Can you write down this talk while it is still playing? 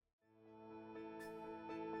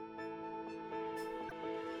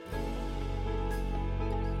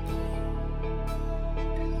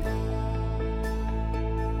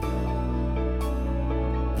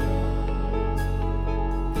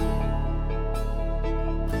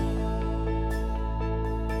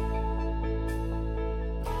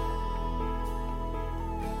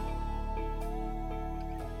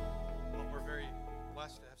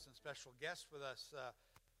special guests with us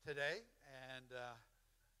today, and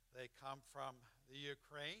they come from the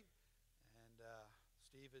Ukraine. And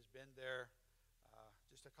Steve has been there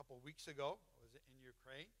just a couple weeks ago, was in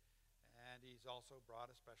Ukraine, and he's also brought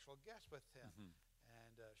a special guest with him.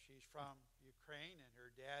 And she's from Ukraine, and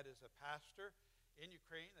her dad is a pastor in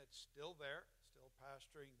Ukraine that's still there, still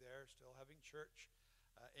pastoring there, still having church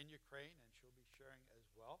in Ukraine, and she'll be sharing as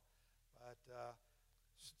well. But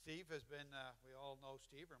Steve has been, we all know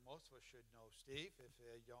Steve, or most of us should know Steve. If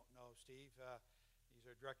you don't know Steve, he's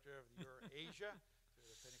our director of Eurasia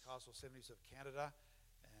through the Pentecostal Assemblies of Canada.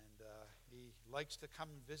 And he likes to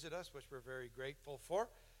come and visit us, which we're very grateful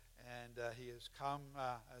for. And he has come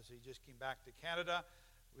as he just came back to Canada.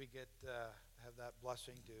 We get to have that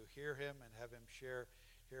blessing to hear him and have him share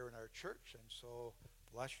here in our church. And so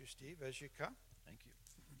bless you, Steve, as you come. Thank you.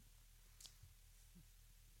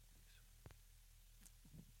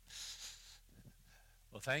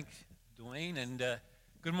 Well, thanks, Dwayne, and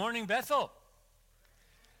good morning, Bethel.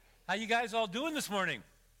 How you guys all doing this morning?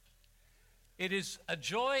 It is a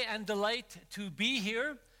joy and delight to be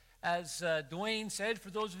here. As Dwayne said, for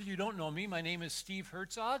those of you who don't know me, my name is Steve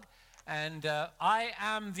Herzog, and I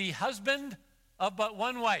am the husband of but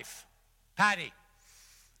one wife, Patty.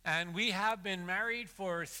 And we have been married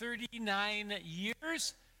for 39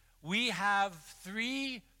 years. We have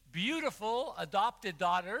 3 beautiful adopted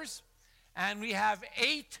daughters, and we have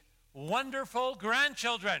 8 wonderful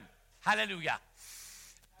grandchildren. Hallelujah.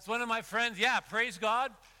 As one of my friends, praise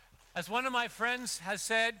God. As one of my friends has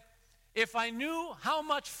said, if I knew how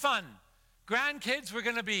much fun grandkids were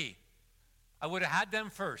going to be, I would have had them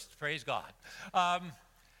first. Praise God.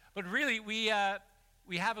 But really, we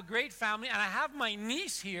have a great family, and I have my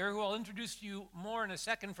niece here, who I'll introduce to you more in a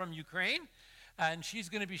second, from Ukraine, and she's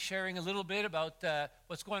going to be sharing a little bit about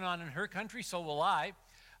what's going on in her country. So will I.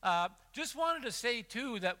 Just wanted to say,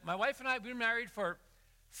 too, that my wife and I have been married for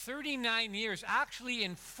 39 years. Actually,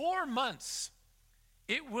 in 4 months,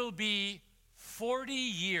 it will be 40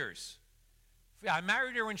 years. I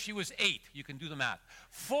married her when she was 8. You can do the math.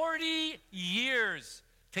 40 years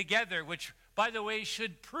together, which, by the way,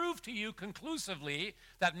 should prove to you conclusively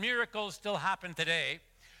that miracles still happen today.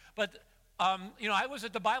 But, I was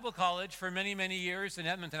at the Bible College for many, many years in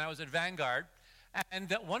Edmonton. I was at Vanguard.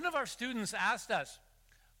 And one of our students asked us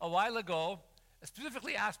a while ago,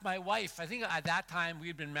 specifically asked my wife, I think at that time we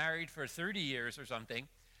had been married for 30 years or something.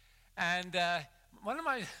 And one of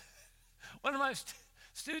my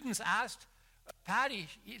students asked Patty,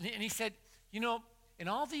 and he said, in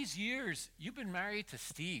all these years, you've been married to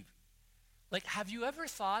Steve. Like, have you ever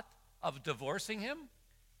thought of divorcing him?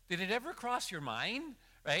 Did it ever cross your mind,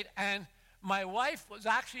 right? And my wife was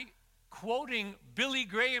actually quoting Billy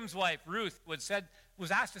Graham's wife, Ruth, was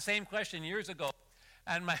asked the same question years ago.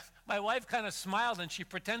 And my wife kind of smiled, and she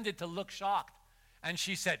pretended to look shocked. And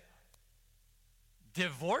she said,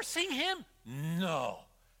 divorcing him? No,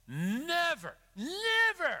 never,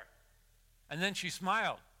 never. And then she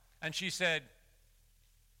smiled, and she said,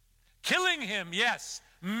 killing him, yes,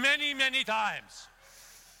 many, many times.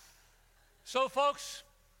 So, folks,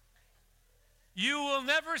 you will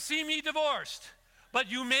never see me divorced,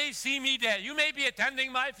 but you may see me dead. You may be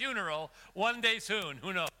attending my funeral one day soon,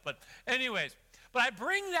 who knows? But anyways, I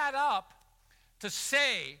bring that up to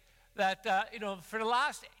say that, for the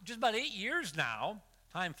last just about 8 years now,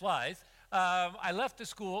 time flies, I left the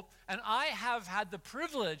school, and I have had the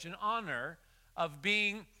privilege and honor of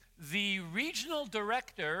being the regional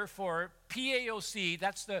director for PAOC.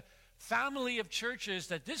 That's the family of churches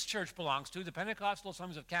that this church belongs to, the Pentecostal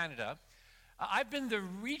Assemblies of Canada. I've been the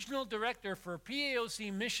regional director for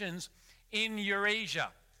PAOC missions in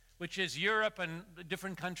Eurasia, which is Europe and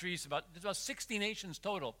different countries. There's about 60 nations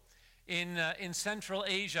total in Central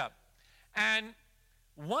Asia. And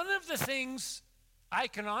one of the things I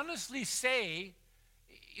can honestly say,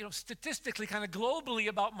 statistically, kind of globally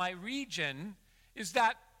about my region, is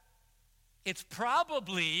that it's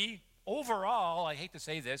probably, overall, I hate to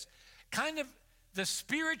say this, kind of the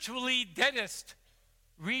spiritually deadest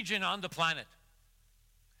region on the planet.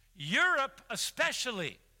 Europe,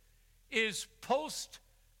 especially, is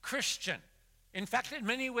post-Christian. In fact, in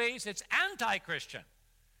many ways, it's anti-Christian.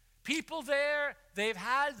 People there, they've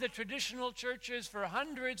had the traditional churches for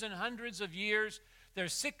hundreds and hundreds of years. They're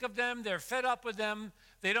sick of them. They're fed up with them.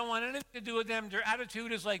 They don't want anything to do with them. Their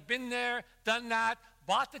attitude is like, been there, done that,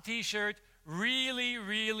 bought the T-shirt, really,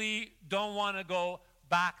 really don't want to go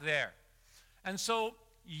back there. And so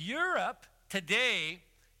Europe today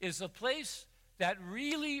is a place that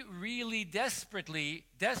really, really desperately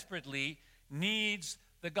needs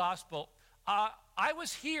the gospel. I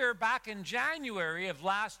was here back in January of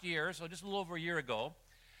last year, so just a little over a year ago,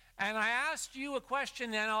 And I asked you a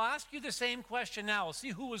question then. I'll ask you the same question now. We'll see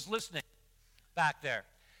who was listening back there.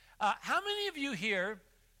 How many of you here,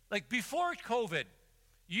 like before COVID,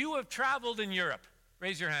 you have traveled in Europe?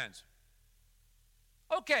 Raise your hands.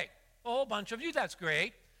 Okay, a whole bunch of you. That's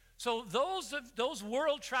great. So those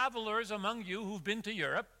world travelers among you who've been to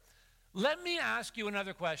Europe, let me ask you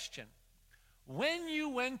another question. When you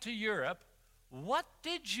went to Europe, what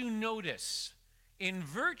did you notice in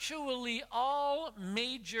virtually all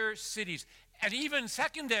major cities, and even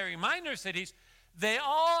secondary, minor cities? They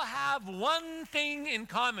all have one thing in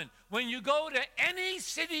common. When you go to any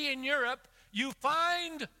city in Europe, you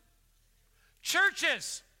find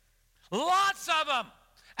churches, lots of them.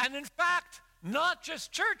 And in fact, not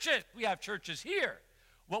just churches. We have churches here.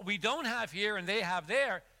 What we don't have here and they have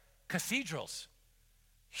there, cathedrals.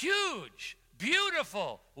 Huge,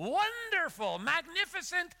 beautiful, wonderful,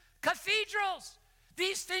 magnificent cathedrals.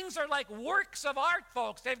 These things are like works of art,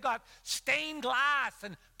 folks. They've got stained glass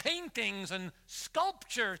and paintings and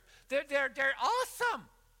sculptures. They're awesome.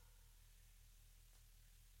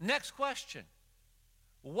 Next question.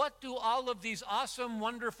 What do all of these awesome,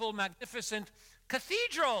 wonderful, magnificent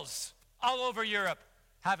cathedrals all over Europe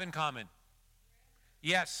have in common?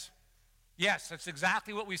 Yes. Yes, that's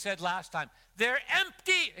exactly what we said last time. They're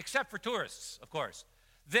empty, except for tourists, of course.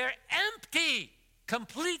 They're empty,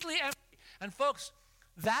 completely empty. And folks,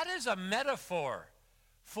 that is a metaphor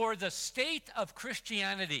for the state of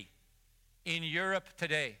Christianity in Europe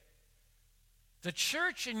today. The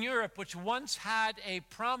church in Europe, which once had a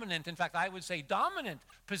prominent, in fact, I would say dominant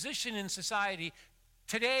position in society,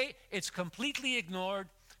 today it's completely ignored,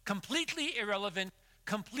 completely irrelevant,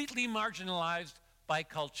 completely marginalized by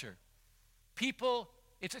culture. People,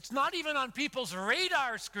 it's not even on people's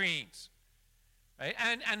radar screens. Right?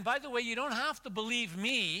 And by the way, you don't have to believe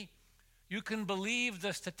me. You can believe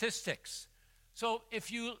the statistics. So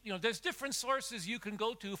if there's different sources you can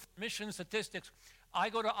go to for mission statistics. I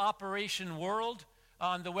go to Operation World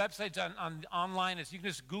on the websites online. You can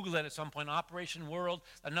just Google it at some point, Operation World.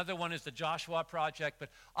 Another one is the Joshua Project. But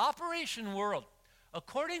Operation World,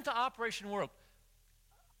 according to Operation World,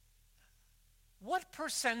 what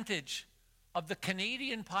percentage of the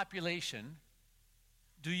Canadian population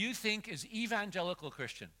do you think is evangelical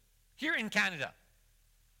Christian? Here in Canada.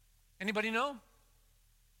 Anybody know?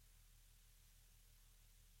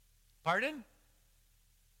 Pardon?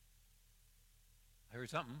 I heard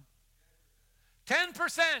something.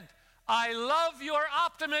 10%. I love your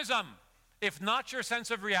optimism, if not your sense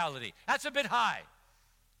of reality. That's a bit high,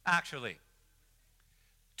 actually.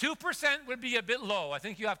 2% would be a bit low. I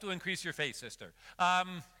think you have to increase your faith, sister.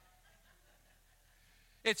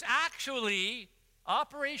 It's actually,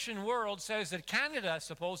 Operation World says that Canada,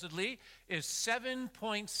 supposedly, is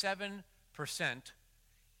 7.7%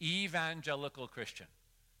 evangelical Christian.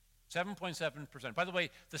 7.7%. By the way,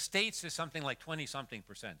 the States is something like 20-something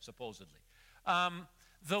percent, supposedly.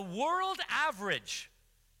 The world average,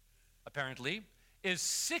 apparently, is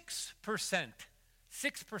 6%.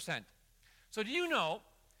 6%. So do you know,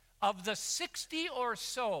 of the 60 or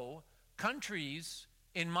so countries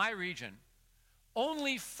in my region,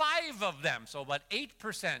 only 5 of them, so about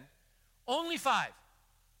 8%, only 5,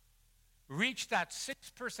 reach that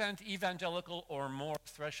 6% evangelical or more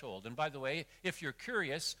threshold. And by the way, if you're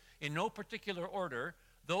curious, in no particular order,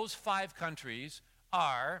 those 5 countries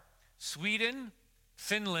are Sweden,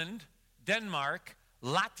 Finland, Denmark,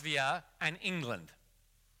 Latvia, and England.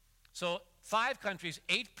 So 5 countries,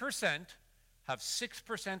 8% have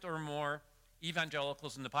 6% or more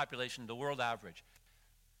evangelicals in the population, the world average.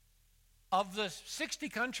 Of the 60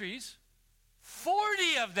 countries,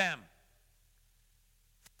 40 of them,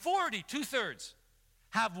 40, 2/3,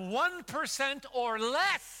 have 1% or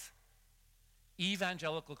less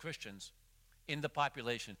evangelical Christians in the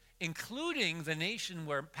population, including the nation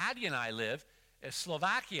where Patty and I live,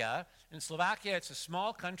 Slovakia. In Slovakia, it's a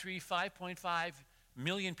small country, 5.5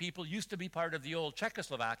 million people, used to be part of the old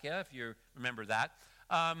Czechoslovakia, if you remember that.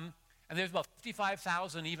 And there's about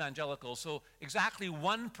 55,000 evangelicals, so exactly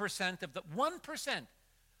 1%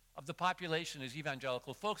 of the population is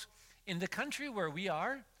evangelical. Folks, in the country where we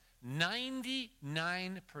are,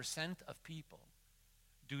 99% of people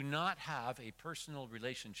do not have a personal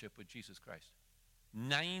relationship with Jesus Christ.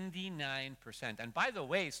 99%. And by the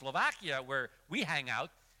way, Slovakia, where we hang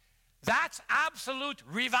out, that's absolute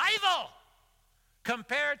revival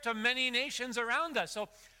compared to many nations around us. So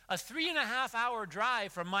a 3.5-hour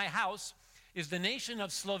drive from my house is the nation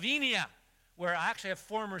of Slovenia, where I actually have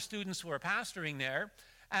former students who are pastoring there.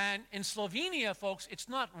 And in Slovenia, folks, it's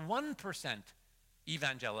not 1%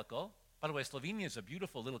 evangelical. By the way, Slovenia is a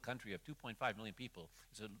beautiful little country of 2.5 million people.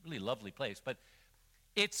 It's a really lovely place. But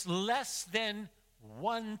it's less than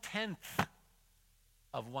 1/10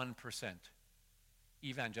 of 1%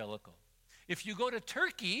 evangelical. If you go to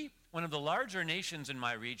Turkey, one of the larger nations in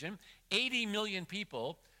my region, 80 million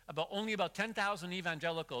people, only about 10,000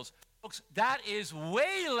 evangelicals. Folks, that is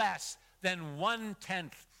way less than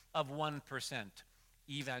 1/10 of 1%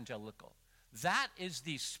 evangelical. That is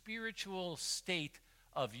the spiritual state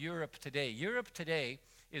of Europe today. Europe today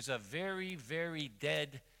is a very, very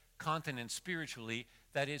dead continent spiritually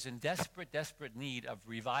that is in desperate, desperate need of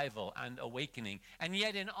revival and awakening. And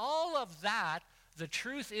yet in all of that, the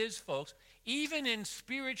truth is, folks, even in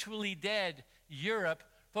spiritually dead Europe,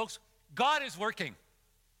 folks, God is working.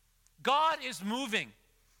 God is moving.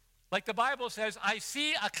 Like the Bible says, I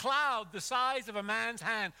see a cloud the size of a man's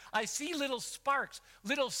hand. I see little sparks,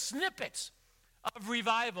 little snippets of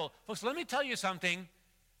revival. Folks, let me tell you something.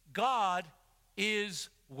 God is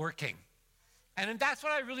working. And that's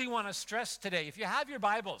what I really want to stress today. If you have your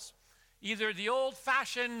Bibles, either the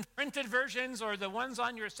old-fashioned printed versions or the ones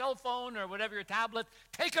on your cell phone or whatever, your tablet,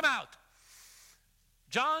 take them out.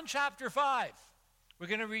 John chapter 5. We're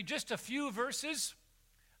going to read just a few verses.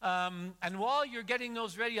 And while you're getting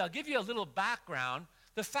those ready, I'll give you a little background.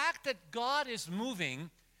 The fact that God is moving,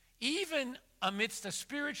 even amidst a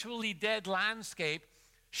spiritually dead landscape,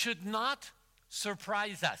 should not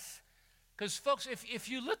surprise us. Because, folks, if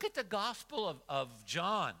you look at the Gospel of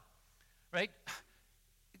John, right,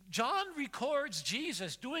 John records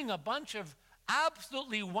Jesus doing a bunch of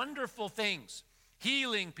absolutely wonderful things,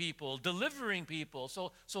 healing people, delivering people.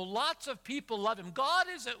 So lots of people love him. God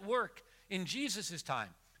is at work in Jesus'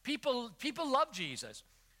 time. People love Jesus.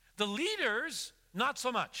 The leaders, not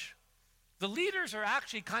so much. The leaders are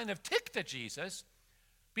actually kind of ticked at Jesus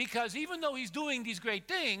because even though he's doing these great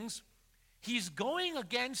things, he's going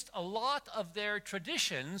against a lot of their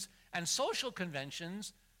traditions and social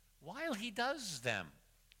conventions while he does them.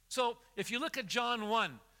 So if you look at John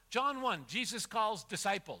 1, Jesus calls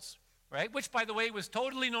disciples, right? Which, by the way, was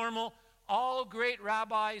totally normal. All great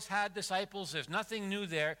rabbis had disciples. There's nothing new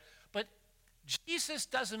there. But Jesus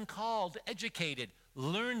doesn't call the educated,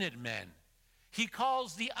 learned men. He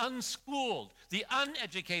calls the unschooled, the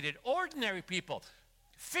uneducated, ordinary people,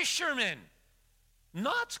 fishermen,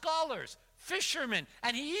 not scholars, fishermen.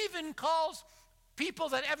 And he even calls people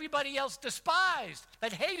that everybody else despised,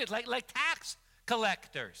 that hated, like tax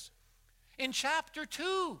collectors. In chapter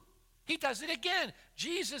 2, he does it again.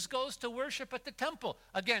 Jesus goes to worship at the temple.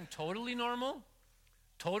 Again, totally normal,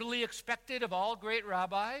 totally expected of all great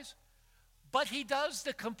rabbis. But he does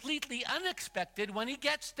the completely unexpected when he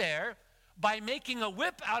gets there by making a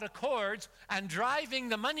whip out of cords and driving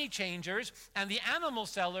the money changers and the animal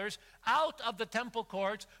sellers out of the temple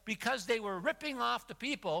courts because they were ripping off the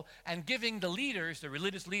people and giving the leaders, the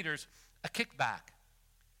religious leaders, a kickback.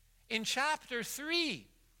 In chapter 3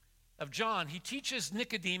 of John, he teaches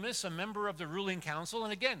Nicodemus, a member of the ruling council,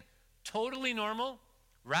 and again, totally normal.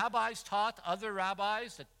 Rabbis taught other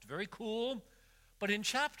rabbis, that's very cool. But in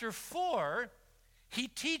chapter 4, he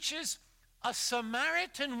teaches a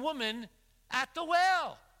Samaritan woman at the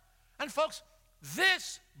well. And folks,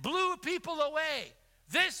 this blew people away.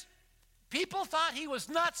 People thought he was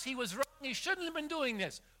nuts, he was wrong, he shouldn't have been doing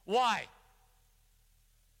this. Why?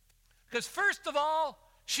 Because first of all,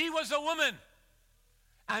 she was a woman.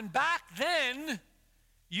 And back then,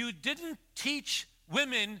 you didn't teach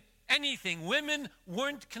women anything. Women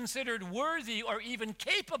weren't considered worthy or even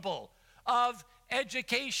capable of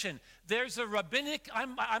education. There's a rabbinic,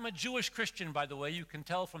 I'm a Jewish Christian, by the way. You can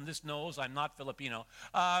tell from this nose I'm not Filipino.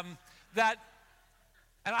 And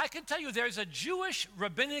I can tell you there's a Jewish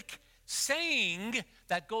rabbinic saying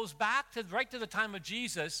that goes back right to the time of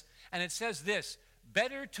Jesus, and it says this: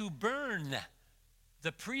 better to burn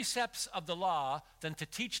the precepts of the law than to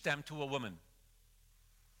teach them to a woman.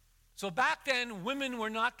 So back then, women were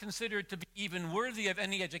not considered to be even worthy of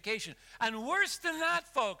any education. And worse than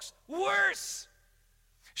that, folks, worse.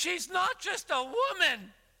 She's not just a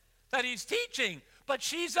woman that he's teaching, but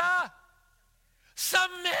she's a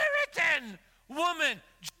Samaritan woman.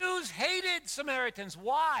 Jews hated Samaritans.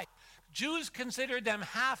 Why? Jews considered them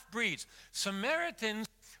half-breeds. Samaritans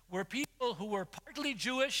were people who were partly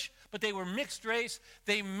Jewish, but they were mixed race.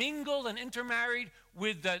 They mingled and intermarried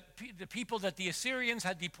with the people that the Assyrians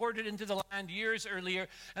had deported into the land years earlier.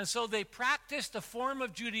 And so they practiced a form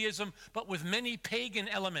of Judaism, but with many pagan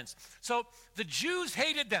elements. So the Jews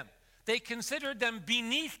hated them. They considered them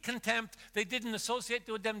beneath contempt. They didn't associate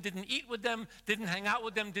with them, didn't eat with them, didn't hang out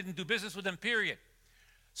with them, didn't do business with them, period.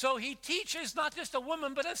 So he teaches not just a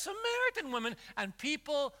woman, but a Samaritan woman, and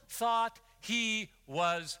people thought he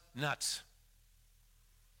was nuts.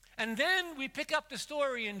 And then we pick up the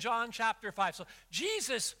story in John chapter 5. So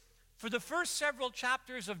Jesus, for the first several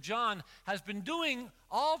chapters of John, has been doing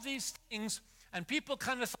all these things, and people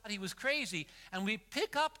kind of thought he was crazy. And we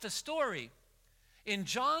pick up the story in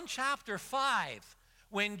John chapter 5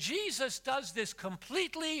 when Jesus does this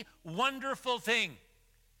completely wonderful thing.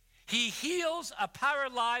 He heals a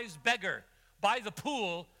paralyzed beggar by the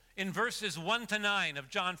pool in verses 1 to 9 of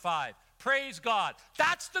John 5. Praise God.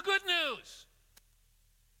 That's the good news.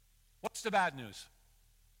 What's the bad news?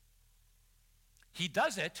 He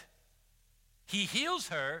does it. He heals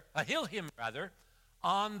him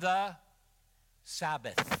on the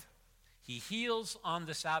Sabbath. He heals on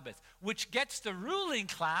the Sabbath, which gets the ruling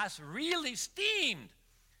class really steamed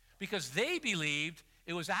because they believed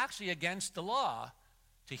it was actually against the law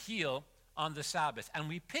to heal on the Sabbath. And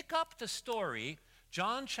we pick up the story,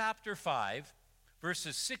 John chapter 5,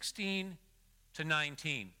 verses 16 to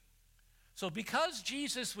 19. So because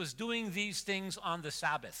Jesus was doing these things on the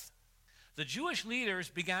Sabbath, the Jewish leaders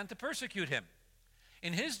began to persecute him.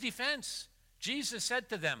 In his defense, Jesus said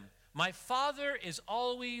to them, "My Father is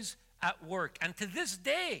always at work, and to this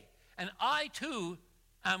day, and I too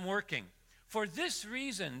am working." For this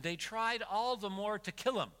reason, they tried all the more to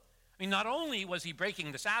kill him. I mean, not only was he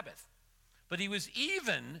breaking the Sabbath, but he was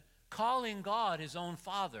even calling God his own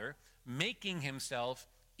Father, making himself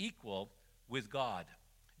equal with God.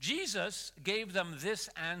 Jesus gave them this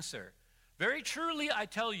answer: "Very truly I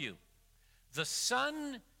tell you, the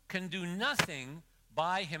Son can do nothing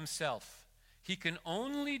by himself. He can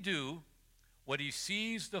only do what he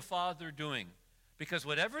sees the Father doing, because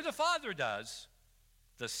whatever the Father does,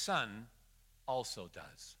 the Son also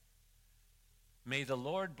does." May the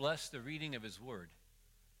Lord bless the reading of his word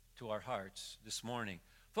to our hearts this morning.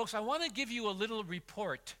 Folks, I want to give you a little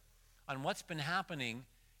report on what's been happening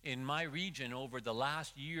in my region over the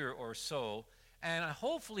last year or so, and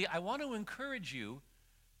hopefully I want to encourage you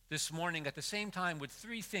this morning at the same time with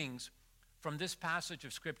three things from this passage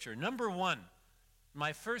of Scripture. Number one,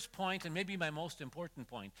 my first point, and maybe my most important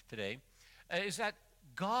point today, is that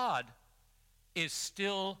God is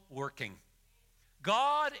still working.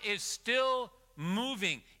 God is still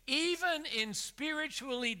moving, even in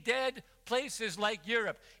spiritually dead places like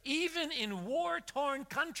Europe, even in war-torn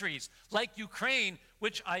countries like Ukraine,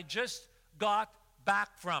 which I just got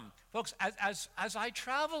back from. Folks, as I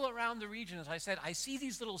travel around the region, as I said, I see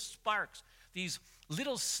these little sparks, these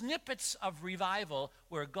little snippets of revival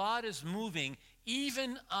where God is moving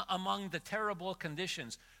even among the terrible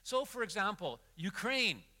conditions. So, for example,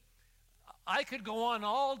 Ukraine. I could go on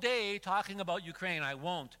all day talking about Ukraine. I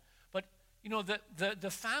won't. But, you know,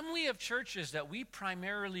 the family of churches that we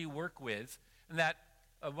primarily work with, and that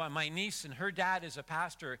my niece and her dad is a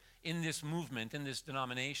pastor in this movement, in this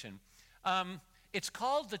denomination, it's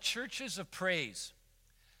called the Churches of Praise.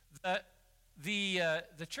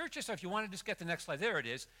 The churches, if you want to just get the next slide, there it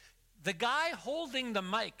is. The guy holding the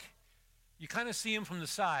mic, you kind of see him from the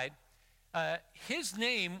side. His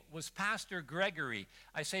name was Pastor Gregory.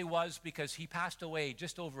 I say was because he passed away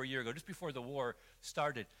just over a year ago, just before the war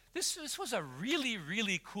started. This was a really,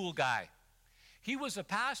 really cool guy. He was a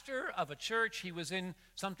pastor of a church. He was in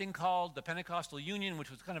something called the Pentecostal Union, which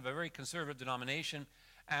was kind of a very conservative denomination.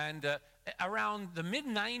 And around the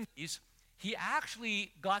mid-90s, he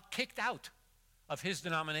actually got kicked out of his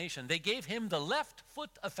denomination. They gave him the left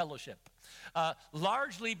foot of fellowship,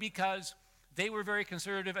 largely because they were very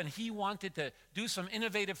conservative and he wanted to do some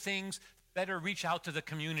innovative things, better reach out to the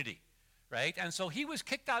community, right? And so he was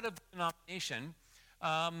kicked out of the denomination,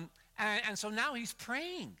 and so now he's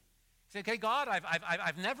praying. He said, "Okay, God,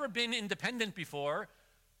 I've never been independent before.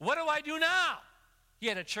 What do I do now?" He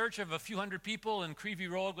had a church of a few hundred people in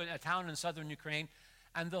Kryvyi Rog, a town in southern Ukraine,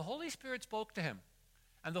 and the Holy Spirit spoke to him.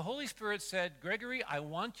 And the Holy Spirit said, "Gregory, I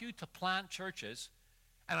want you to plant churches,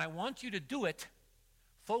 and I want you to do it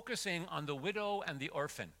focusing on the widow and the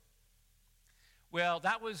orphan." Well,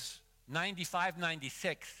 that was 95,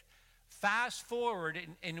 96. Fast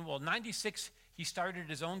forward, in 96, he started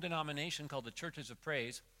his own denomination called the Churches of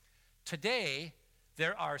Praise. Today,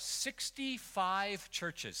 there are 65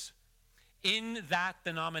 churches in that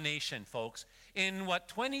denomination, folks. In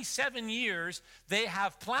 27 years, they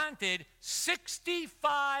have planted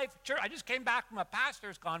 65 churches. I just came back from a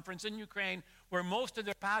pastors' conference in Ukraine where most of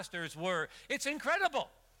their pastors were. It's incredible.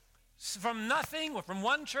 From nothing, from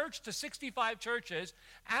one church to 65 churches.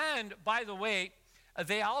 And, by the way,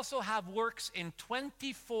 they also have works in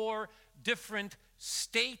 24 different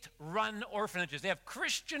state-run orphanages. They have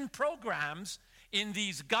Christian programs in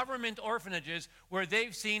these government orphanages where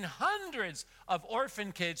they've seen hundreds of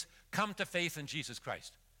orphan kids come to faith in Jesus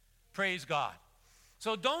Christ. Praise God.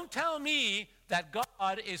 So don't tell me that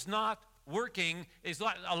God is not working, is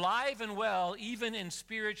not alive and well, even in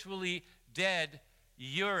spiritually dead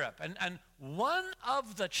Europe. And one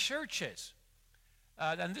of the churches,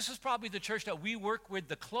 and this is probably the church that we work with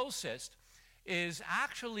the closest, is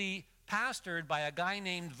actually pastored by a guy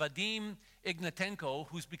named Vadim Ignatenko,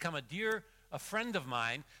 who's become a friend of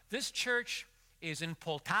mine. This church is in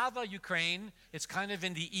Poltava, Ukraine. It's kind of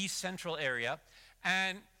in the east central area.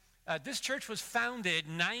 And this church was founded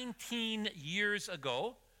 19 years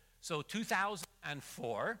ago, so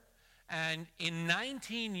 2004. And in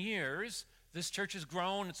 19 years, this church has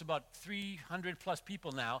grown. It's about 300 plus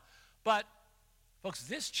people now. But, folks,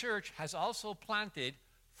 this church has also planted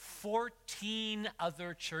 14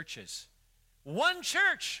 other churches. One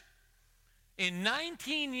church in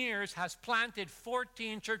 19 years has planted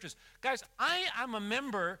 14 churches. Guys, I am a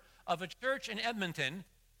member of a church in Edmonton.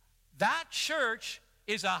 That church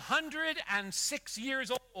is 106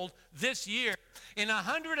 years old this year. In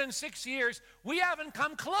 106 years, we haven't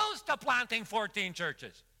come close to planting 14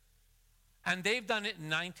 churches. And they've done it in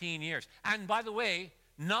 19 years. And by the way,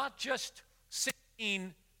 not just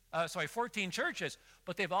 14 churches,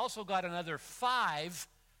 but they've also got another 5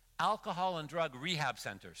 alcohol and drug rehab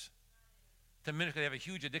centers. They have a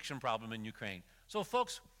huge addiction problem in Ukraine. So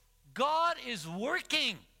folks, God is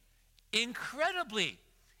working incredibly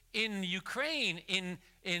in Ukraine, in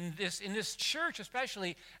this church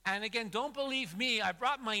especially. And again, don't believe me. I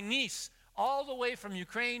brought my niece all the way from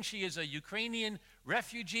Ukraine. She is a Ukrainian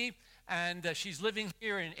refugee, and she's living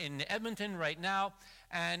here in Edmonton right now.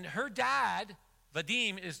 And her dad,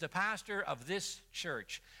 Vadim, is the pastor of this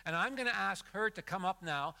church. And I'm going to ask her to come up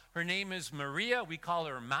now. Her name is Maria. We call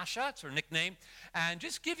her Masha. It's her nickname. And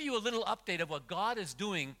just give you a little update of what God is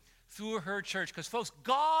doing through her church. Because, folks,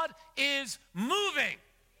 God is moving,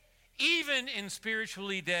 even in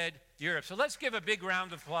spiritually dead Europe. So let's give a big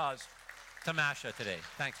round of applause to Masha today.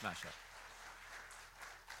 Thanks, Masha.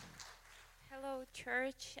 Hello,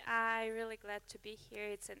 church. I'm really glad to be here.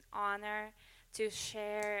 It's an honor to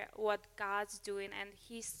share what God's doing, and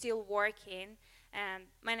He's still working. And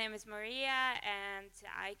my name is Maria, and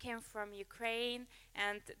I came from Ukraine,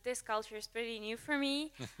 and this culture is pretty new for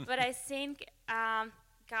me. But I think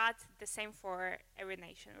God's the same for every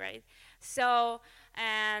nation, right? So,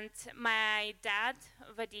 and my dad,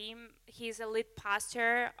 Vadim, he's a lead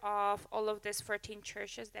pastor of all of these 14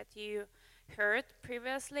 churches that you heard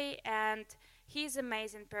previously, and he's an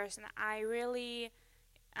amazing person. I really,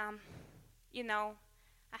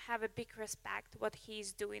 I have a big respect what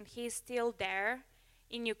he's doing. He's still there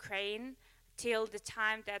in Ukraine till the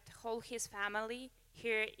time that whole his family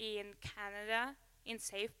here in Canada in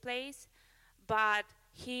safe place, but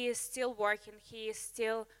he is still working. He is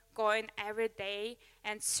still going every day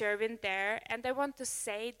and serving there. And I want to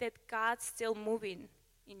say that God's still moving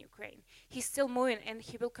in Ukraine. He's still moving, and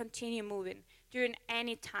He will continue moving during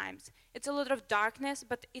any times. It's a lot of darkness,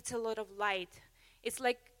 but it's a lot of light. It's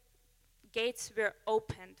like gates were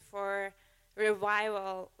opened for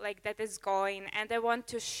revival, like that is going. And I want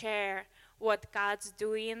to share what God's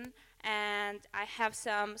doing. And I have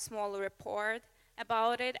some small report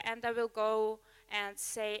about it, and I will go and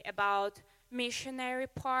say about missionary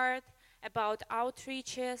part, about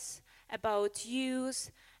outreaches, about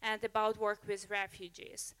youth, and about work with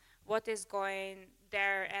refugees. What is going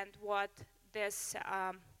there, and what this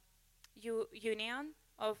Union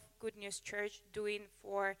of Good News Church doing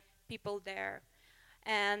for people there.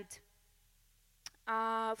 And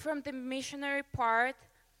from the missionary part,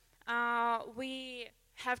 we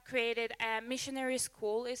have created a missionary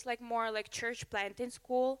school. It's like more like church planting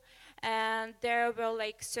school, and there were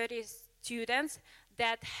like 30 students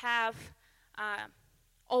that have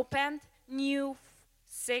opened new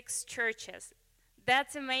 6 churches.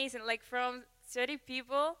 That's amazing. Like from 30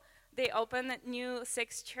 people, they opened new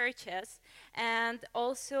 6 churches, and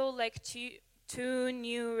also like two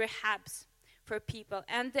new rehabs for people.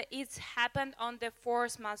 And it's happened on the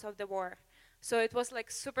 4th month of the war, so it was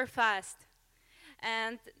like super fast.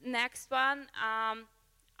 And next one,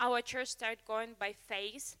 our church started going by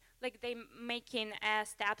phase, like they making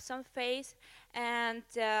steps on phase. And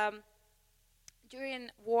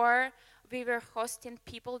during war, we were hosting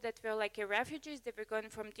people that were like refugees. They were going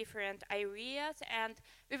from different areas, and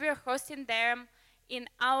we were hosting them in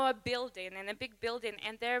our building, in a big building.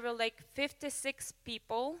 And there were like 56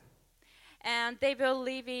 people, and they were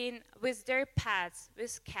living with their pets,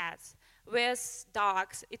 with cats, with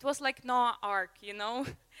dogs. It was like Noah's Ark, you know.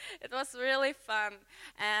 It was really fun.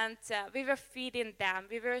 And we were feeding them.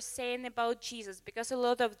 We were saying about Jesus, because a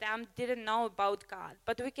lot of them didn't know about God.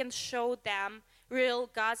 But we can show them real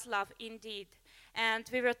God's love indeed. and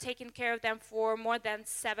we were taking care of them for more than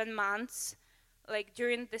 7 months. Like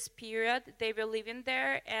during this period, they were living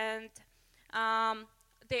there, and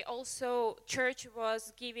they also, church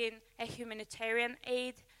was giving a humanitarian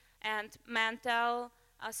aid and mental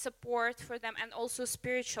support for them, and also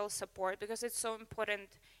spiritual support, because it's so important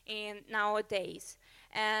in nowadays.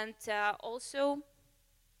 And also,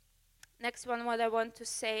 next one, what I want to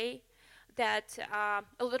say, that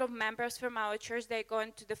a lot of members from our church, they go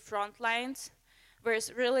into the front lines, where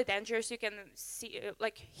it's really dangerous. You can see,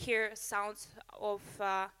 hear sounds of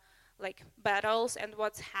battles and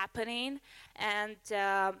what's happening. And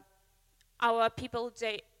our people,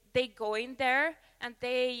 they go in there, and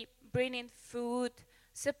they bring in food,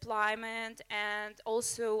 supplement, and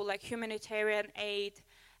also humanitarian aid.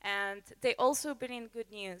 And they also bring in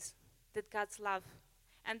good news, that God's love.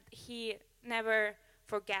 And He never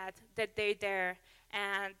forget that they're there,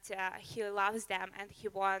 and He loves them, and He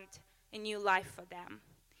wants a new life for them.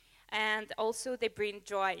 And also they bring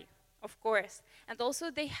joy, of course. And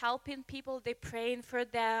also they helping people, they praying for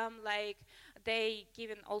them, they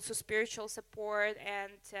giving also spiritual support,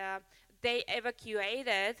 and they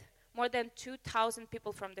evacuated more than 2,000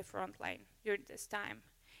 people from the front line during this time.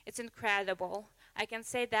 It's incredible. I can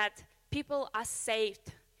say that people are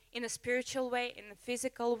saved in a spiritual way, in a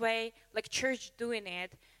physical way, like church doing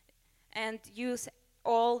it, and use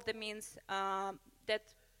all the means that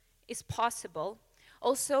is possible.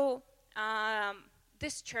 Also,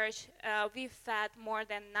 this church, we fed more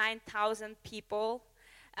than 9,000 people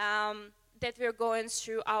that were going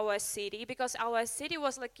through our city, because our city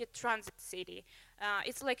was like a transit city.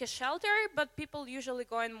 It's like a shelter, but people usually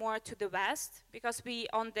going more to the west, because we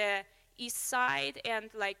on the east side, and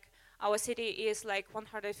our city is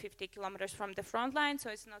 150 kilometers from the front line, so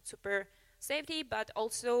it's not super safety, but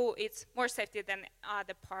also it's more safety than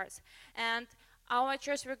other parts. And our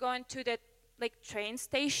church, we're going to the train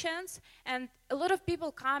stations, and a lot of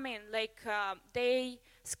people come in, they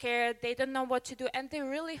scared, they don't know what to do, and they're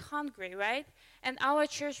really hungry, right? And our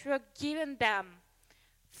church, we're giving them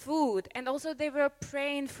food, and also they were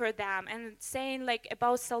praying for them and saying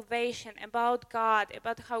about salvation, about God,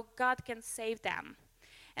 about how God can save them.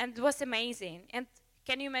 And it was amazing. And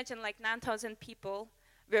can you imagine 9,000 people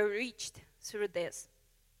were reached through this?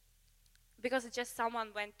 Because just someone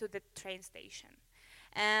went to the train station.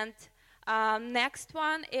 And next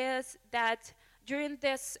one is that during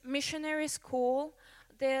this missionary school,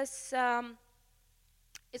 this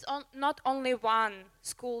is not only one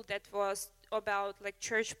school that was about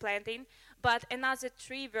church planting, but another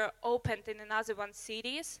 3 were opened in another 1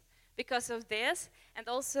 cities because of this. And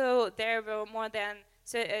also there were more than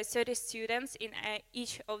 30 students in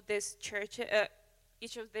each of these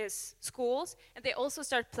each of these schools, and they also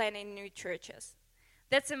start planning new churches.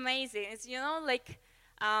 That's amazing. It's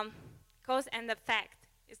cause and effect.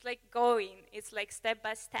 It's going. It's step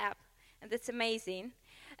by step, and that's amazing.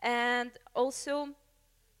 And also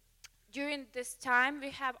during this time, we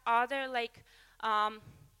have other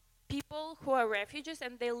people who are refugees,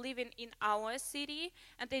 and they live in our city,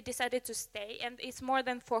 and they decided to stay. And it's more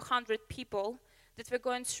than 400 people that were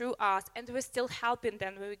going through us, and we're still helping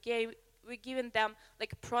them. We're giving them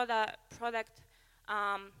product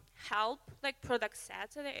help, product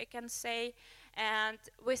sets, I can say, and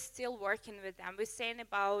we're still working with them. We're saying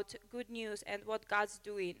about good news and what God's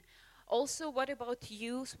doing. Also, what about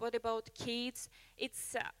youth? What about kids?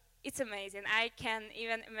 It's amazing. I can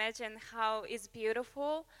even imagine how it's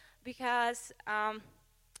beautiful, because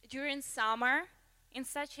during summer, in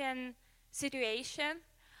such a situation,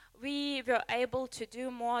 we were able to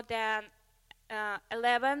do more than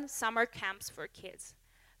 11 summer camps for kids.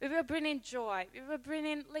 We were bringing joy. We were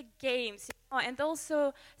bringing games, and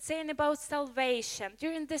also saying about salvation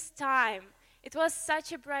during this time. It was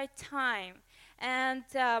such a bright time. And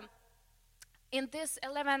in this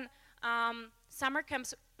 11 summer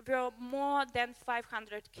camps, there were more than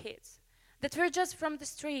 500 kids that were just from the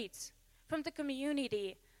streets, from the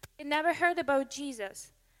community. They never heard about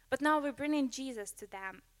Jesus, but now we're bringing Jesus to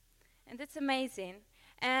them. And it's amazing.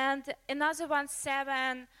 And another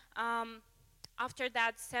 7, after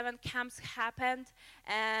that, 7 camps happened,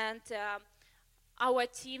 and our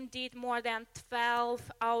team did more than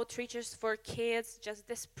 12 outreaches for kids, just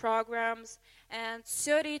these programs, and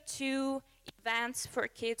 32 events for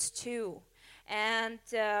kids too, and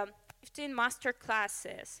 15 master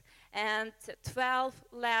classes, and 12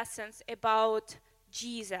 lessons about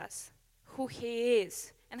Jesus, who He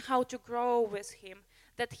is, and how to grow with Him,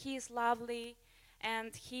 that He is lovely,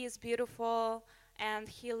 and He is beautiful, and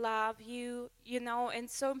He loves you, and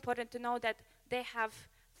it's so important to know that they have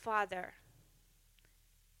Father.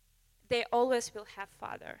 They always will have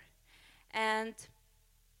Father. And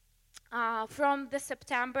from the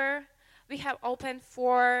September, we have opened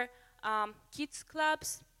 4 kids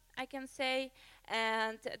clubs, I can say,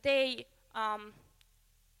 and they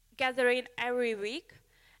gather in every week,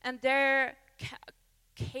 and there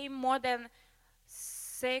came more than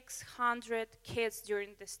 600 kids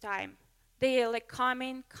during this time. They like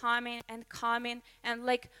coming, and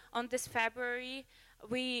like on this February,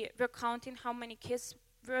 we were counting how many kids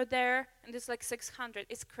were there, and it's like 600.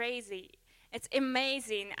 It's crazy. It's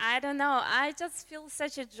amazing. I don't know. I just feel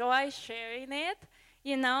such a joy sharing it.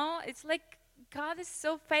 You know, it's like God is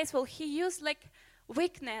so faithful. He used like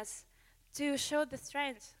weakness to show the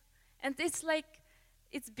strength. And it's like,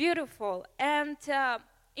 it's beautiful. And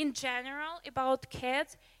in general, about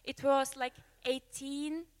kids, it was like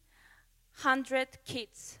 1,800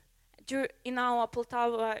 kids in our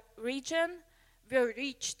Poltava region were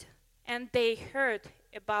reached, and they heard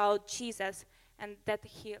about Jesus and that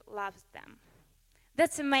he loves them.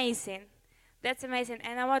 That's amazing. That's amazing.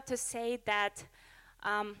 And I want to say that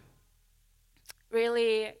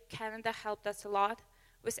really Canada helped us a lot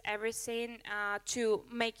with everything to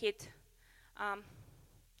make it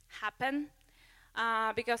happen,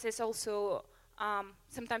 because it's also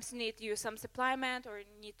sometimes you need to use some supplement or you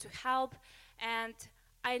need to help. And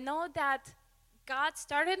I know that God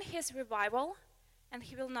started his revival and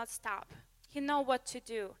he will not stop. He knows what to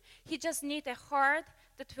do. He just needs a heart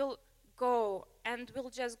that will go and will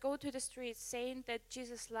just go to the streets saying that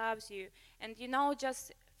Jesus loves you, and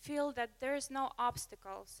just feel that there's no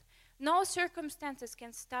obstacles. No circumstances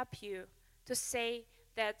can stop you to say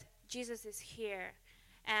that Jesus is here.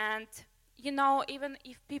 And even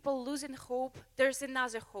if people losing hope, there's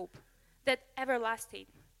another hope, that everlasting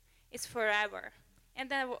is forever. And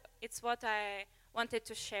then it's what I wanted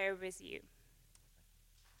to share with you.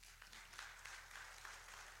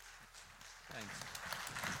 Thanks.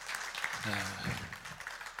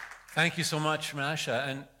 Thank you so much, Masha.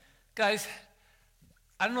 And guys,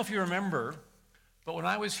 I don't know if you remember, but when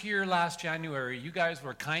I was here last January, you guys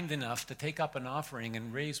were kind enough to take up an offering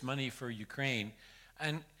and raise money for Ukraine.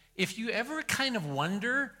 And if you ever kind of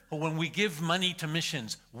wonder, when we give money to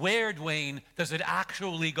missions, where, Dwayne, does it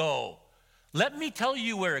actually go? Let me tell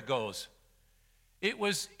you where it goes. It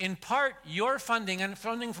was in part your funding and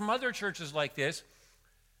funding from other churches like this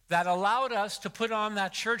that allowed us to put on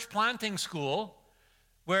that church planting school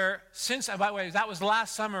where by the way, that was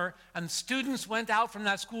last summer, and students went out from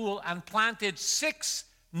that school and planted 6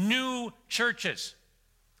 new churches.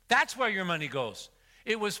 That's where your money goes.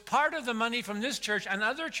 It was part of the money from this church and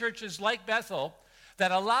other churches like Bethel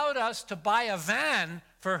that allowed us to buy a van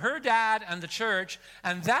for her dad and the church,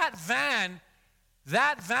 and that van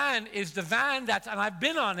is the van and I've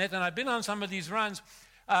been on it, and I've been on some of these runs,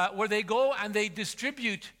 where they go and they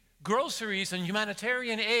distribute groceries and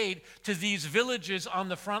humanitarian aid to these villages on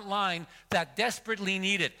the front line that desperately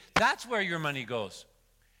need it. That's where your money goes.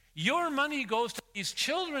 Your money goes to these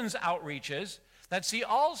children's outreaches that see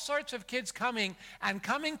all sorts of kids coming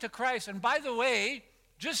to Christ. And by the way,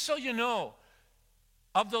 just so you know,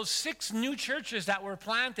 of those 6 new churches that were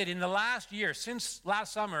planted in the last year, since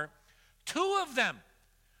last summer, 2 of them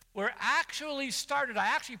were actually started. I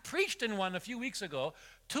actually preached in one a few weeks ago.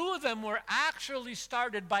 2 of them were actually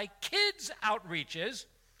started by kids' outreaches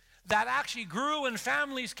that actually grew and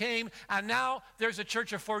families came, and now there's a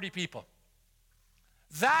church of 40 people.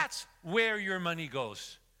 That's where your money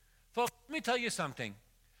goes. Folks, let me tell you something.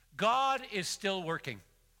 God is still working.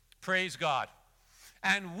 Praise God.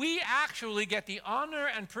 And we actually get the honor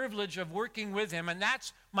and privilege of working with him, and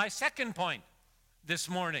that's my second point this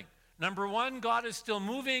morning. Number 1, God is still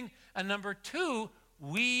moving, and number 2,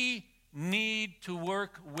 we need to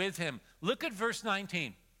work with him. Look at verse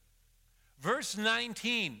 19. Verse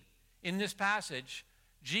 19 in this passage,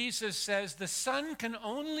 Jesus says the Son can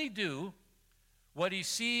only do what he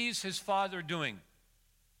sees his Father doing.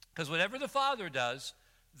 Because whatever the Father does,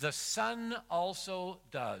 the Son also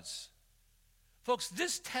does. Folks,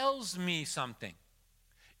 this tells me something.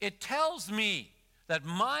 It tells me that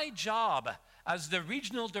my job as the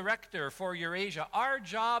regional director for Eurasia, our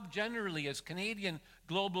job generally as Canadian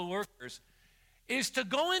global workers, is to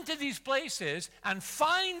go into these places and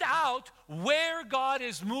find out where God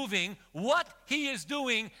is moving, what he is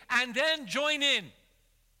doing, and then join in.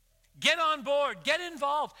 Get on board, get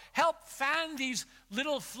involved, help fan these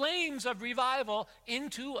little flames of revival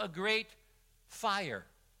into a great fire.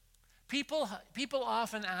 People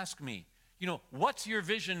often ask me, what's your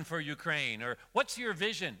vision for Ukraine? Or what's your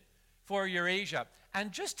vision for Eurasia?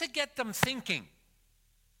 And just to get them thinking,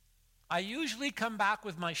 I usually come back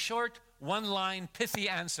with my short, one-line, pithy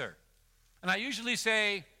answer. And I usually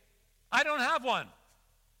say, I don't have one.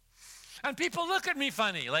 And people look at me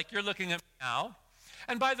funny, like you're looking at me now.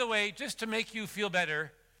 And by the way, just to make you feel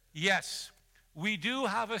better, yes, we do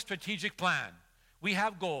have a strategic plan. We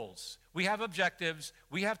have goals. We have objectives.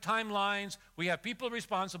 We have timelines. We have people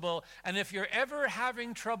responsible. And if you're ever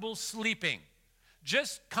having trouble sleeping,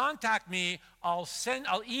 just contact me. I'll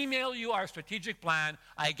email you our strategic plan.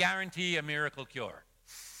 I guarantee a miracle cure.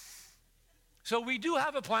 So we do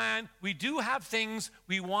have a plan. We do have things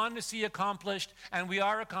we want to see accomplished, and we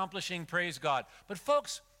are accomplishing, praise God. But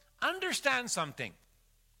folks, understand something.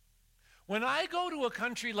 When I go to a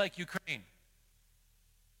country like Ukraine,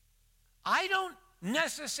 I don't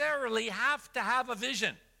necessarily have to have a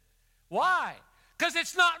vision. Why? Because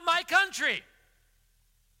it's not my country.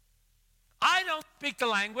 I don't speak the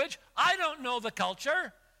language. I don't know the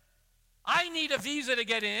culture. I need a visa to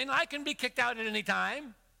get in. I can be kicked out at any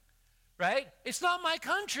time. Right? It's not my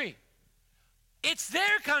country. It's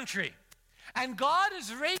their country. And God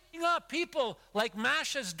is raising up people like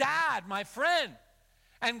Masha's dad, my friend.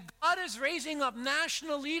 And God is raising up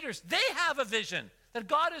national leaders. They have a vision that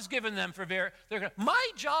God has given them for their. My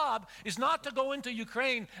job is not to go into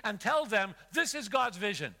Ukraine and tell them this is God's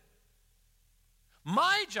vision.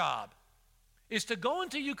 My job is to go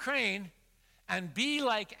into Ukraine and be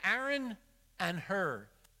like Aaron and Hur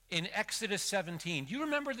in Exodus 17. Do you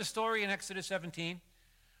remember the story in Exodus 17?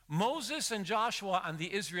 Moses and Joshua and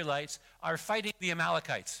the Israelites are fighting the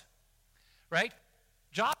Amalekites, right?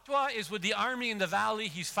 Joshua is with the army in the valley.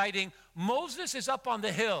 He's fighting. Moses is up on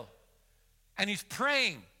the hill, and he's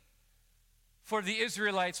praying for the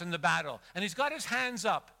Israelites in the battle. And he's got his hands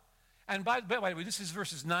up. And by the way, this is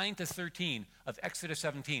verses 9 to 13 of Exodus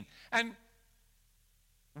 17. And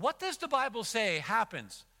what does the Bible say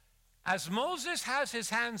happens? As Moses has his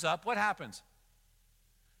hands up, what happens?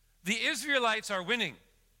 The Israelites are winning.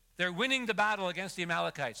 They're winning the battle against the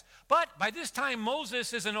Amalekites. But by this time,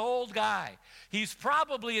 Moses is an old guy. He's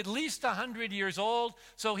probably at least 100 years old,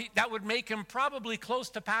 so that would make him probably close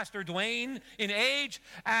to Pastor Dwayne in age.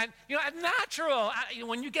 And, natural,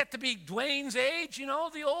 when you get to be Dwayne's age,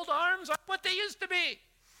 the old arms aren't what they used to be.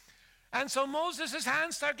 And so Moses'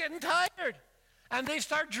 hands start getting tired, and they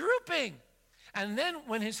start drooping. And then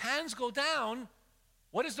when his hands go down,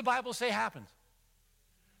 what does the Bible say happens?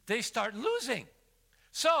 They start losing.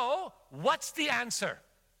 So, what's the answer?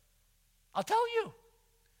 I'll tell you.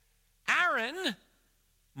 Aaron,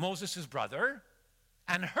 Moses' brother,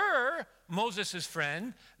 and Hur, Moses'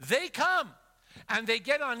 friend, they come. And they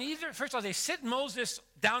get on first of all, they sit Moses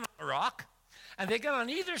down on a rock, and they get on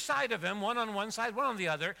either side of him, one on one side, one on the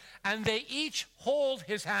other, and they each hold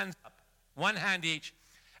his hands up, one hand each.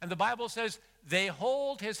 And the Bible says they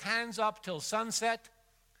hold his hands up till sunset,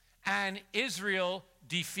 and Israel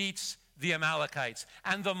defeats the Amalekites.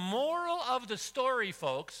 And the moral of the story,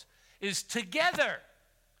 folks, is together,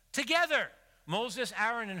 Moses,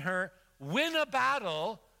 Aaron, and Hur win a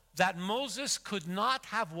battle that Moses could not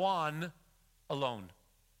have won alone.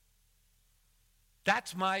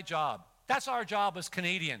 That's my job. That's our job as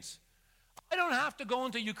Canadians. I don't have to go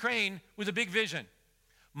into Ukraine with a big vision.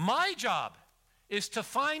 My job is to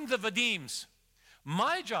find the Vadims.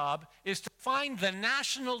 My job is to find the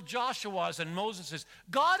national Joshuas and Moseses.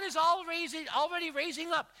 God is already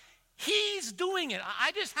raising up. He's doing it.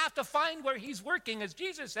 I just have to find where he's working, as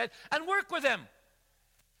Jesus said, and work with him.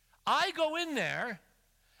 I go in there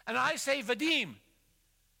and I say, Vadim,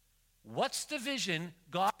 what's the vision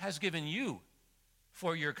God has given you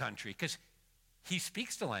for your country? Because he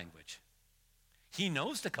speaks the language. He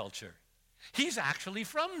knows the culture. He's actually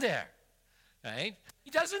from there, right?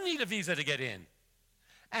 He doesn't need a visa to get in.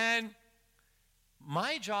 And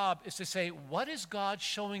my job is to say, what is God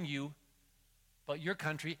showing you about your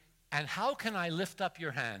country, and how can I lift up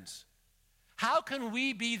your hands? How can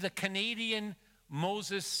we be the Canadian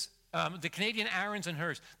Moses, the Canadian Aarons and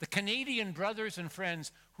Hurs, the Canadian brothers and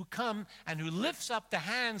friends who come and who lifts up the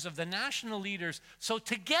hands of the national leaders, so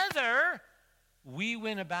together we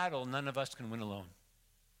win a battle none of us can win alone.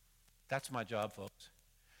 That's my job, folks.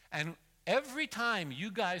 And every time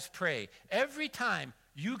you guys pray, every time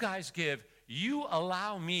you guys give, you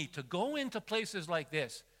allow me to go into places like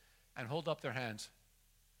this and hold up their hands.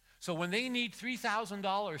 So when they need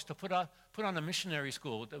 $3,000 to put on a missionary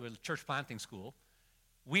school, a church planting school,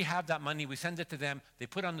 we have that money. We send it to them. They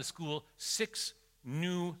put on the school. 6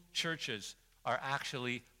 new churches are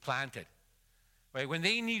actually planted. Right? When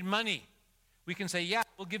they need money, we can say, yeah,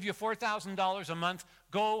 we'll give you $4,000 a month.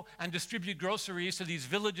 Go and distribute groceries to these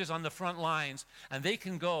villages on the front lines. And they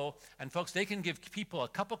can go, and folks, they can give people a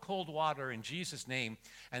cup of cold water in Jesus' name.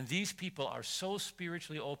 And these people are so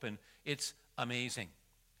spiritually open, it's amazing.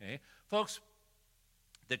 Okay? Folks,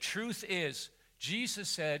 the truth is, Jesus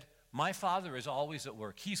said, my Father is always at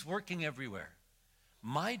work. He's working everywhere.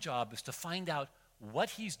 My job is to find out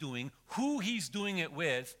what he's doing, who he's doing it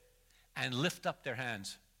with, and lift up their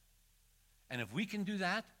hands. And if we can do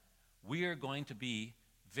that, we are going to be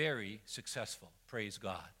very successful. Praise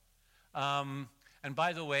God. And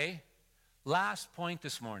by the way, last point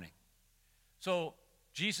this morning. So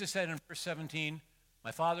Jesus said in verse 17,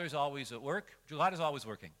 my Father is always at work. God is always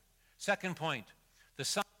working. Second point, the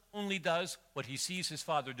Son only does what he sees his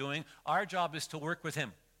Father doing. Our job is to work with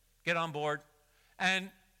him. Get on board. And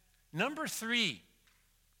number 3,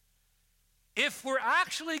 if we're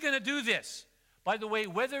actually going to do this, by the way,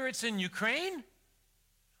 whether it's in Ukraine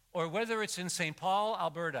or whether it's in St. Paul,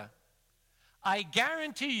 Alberta, I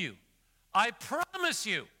guarantee you, I promise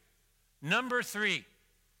you, number 3,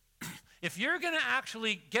 if you're going to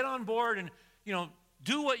actually get on board and,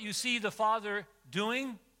 do what you see the Father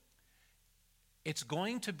doing, it's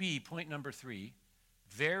going to be, point number 3,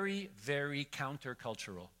 very, very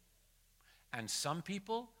countercultural. And some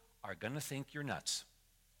people are going to think you're nuts.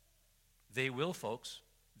 They will, folks.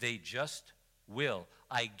 They just will.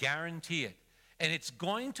 I guarantee it. And it's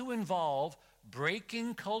going to involve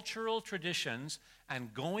breaking cultural traditions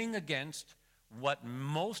and going against what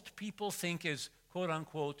most people think is, quote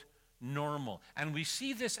unquote, normal. And we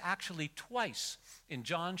see this actually twice in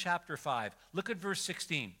John chapter 5. Look at verse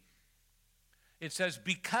 16. It says,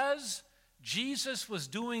 because Jesus was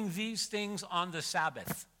doing these things on the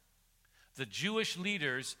Sabbath, the Jewish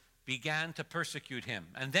leaders began to persecute him.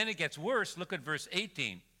 And then it gets worse. Look at verse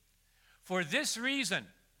 18. For this reason,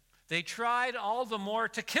 they tried all the more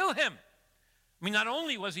to kill him. I mean, not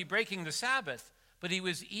only was he breaking the Sabbath, but he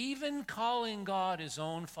was even calling God his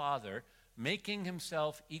own Father, making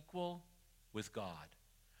himself equal with God.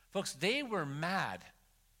 Folks, they were mad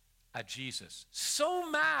at Jesus. So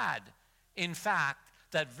mad, in fact,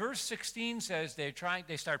 that verse 16 says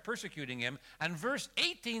they start persecuting him, and verse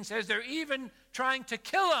 18 says they're even trying to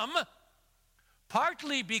kill him,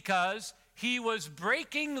 partly because he was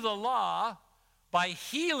breaking the law by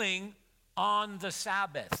healing on the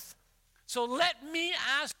Sabbath. So let me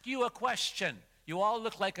ask you a question. You all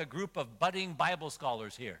look like a group of budding Bible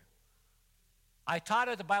scholars here. I taught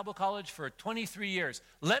at the Bible college for 23 years.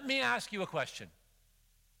 Let me ask you a question.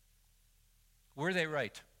 Were they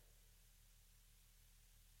right?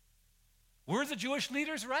 Were the Jewish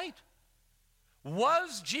leaders right?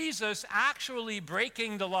 Was Jesus actually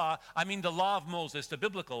breaking the law, I mean the law of Moses, the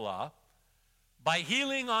biblical law, by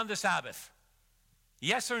healing on the Sabbath?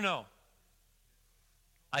 Yes or no?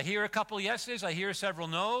 I hear a couple yeses, I hear several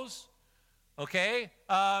no's. Okay,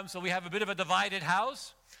 so we have a bit of a divided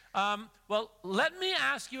house. Well, let me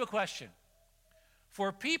ask you a question.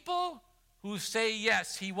 For people who say,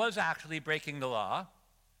 yes, he was actually breaking the law,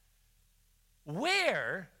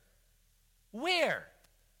 where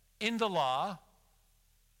in the law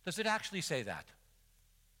does it actually say that?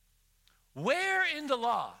 Where in the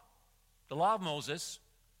law of Moses,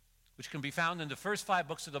 which can be found in the first 5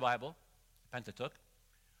 books of the Bible, Pentateuch,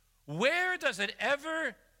 where does it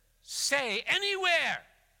ever say anywhere,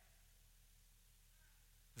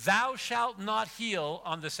 thou shalt not heal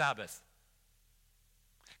on the Sabbath?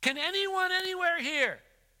 Can anyone anywhere here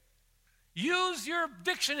use your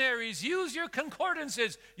dictionaries, use your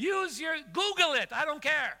concordances, Google it, I don't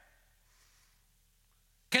care.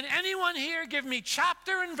 Can anyone here give me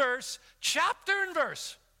chapter and verse,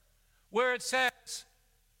 where it says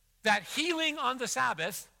that healing on the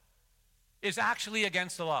Sabbath is actually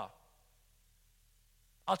against the law?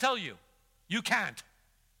 I'll tell you, you can't,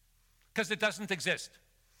 because it doesn't exist.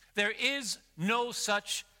 There is no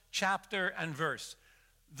such chapter and verse.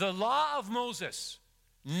 The law of Moses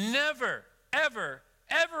never, ever,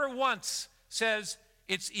 ever once says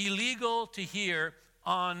it's illegal to heal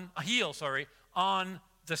on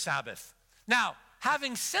the Sabbath. Now,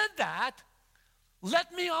 having said that,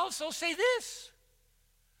 let me also say this.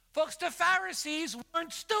 Folks, the Pharisees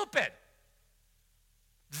weren't stupid.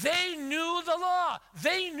 They knew the law.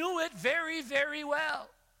 They knew it very, very well.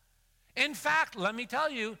 In fact, let me tell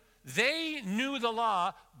you, they knew the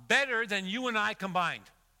law better than you and I combined.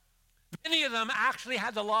 Many of them actually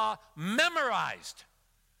had the law memorized.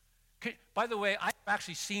 By the way, I've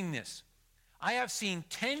actually seen this. I have seen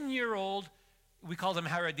 10-year-old, we call them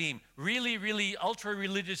Haredim, really, really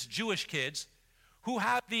ultra-religious Jewish kids who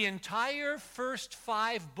have the entire first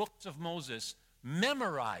 5 books of Moses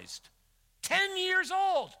memorized. 10 years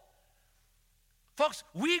old. Folks,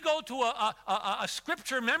 we go to a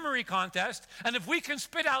scripture memory contest, and if we can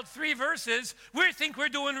spit out 3 verses, we think we're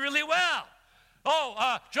doing really well.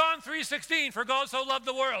 John 3:16, for God so loved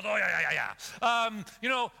the world. Oh, yeah.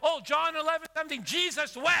 John 11:17,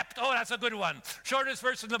 Jesus wept. Oh, that's a good one. Shortest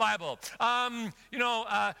verse in the Bible.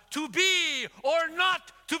 To be or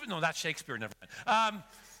not to be. No, that's Shakespeare, never mind.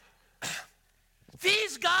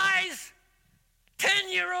 These guys,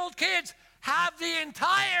 10-year-old kids, have the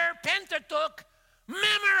entire Pentateuch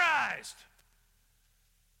memorized.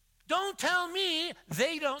 Don't tell me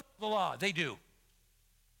they don't know the law. They do.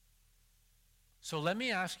 So let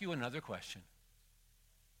me ask you another question.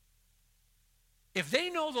 If they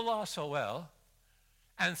know the law so well,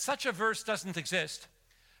 and such a verse doesn't exist,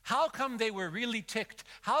 how come they were really ticked?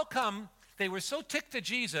 How come they were so ticked at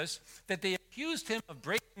Jesus that they accused him of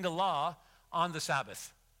breaking the law on the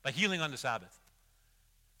Sabbath, by healing on the Sabbath?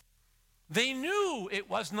 They knew it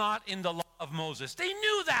was not in the law of Moses. They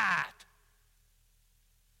knew that.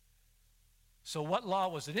 So what law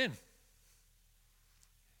was it in?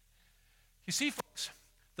 You see, folks,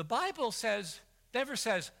 the Bible never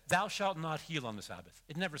says, thou shalt not heal on the Sabbath.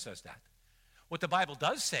 It never says that. What the Bible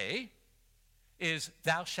does say is,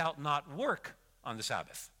 thou shalt not work on the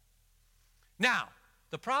Sabbath. Now,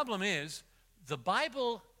 the problem is, the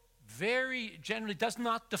Bible very generally does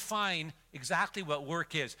not define exactly what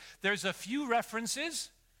work is. There's a few references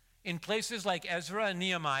in places like Ezra and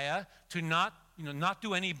Nehemiah to not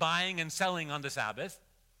do any buying and selling on the Sabbath.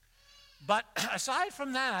 But aside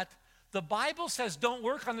from that, the Bible says don't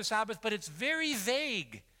work on the Sabbath, but it's very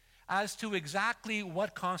vague as to exactly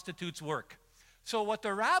what constitutes work. So what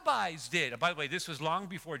the rabbis did, by the way, this was long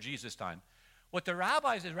before Jesus' time. What the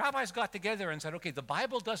rabbis did, rabbis got together and said, okay, the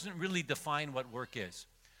Bible doesn't really define what work is.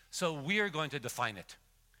 So we're going to define it.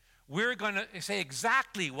 We're going to say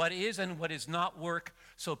exactly what is and what is not work,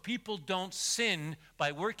 so people don't sin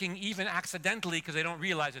by working even accidentally because they don't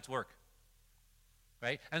realize it's work.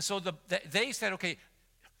 Right? And so they said, okay,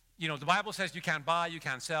 the Bible says you can't buy, you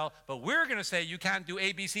can't sell, but we're going to say you can't do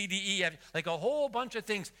A, B, C, D, E, F, like a whole bunch of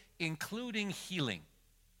things, including healing.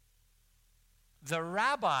 The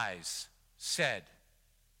rabbis said,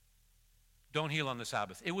 don't heal on the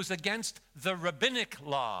Sabbath. It was against the rabbinic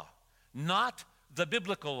law, not the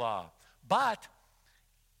biblical law. But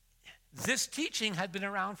this teaching had been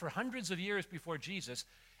around for hundreds of years before Jesus,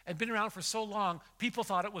 and been around for so long, people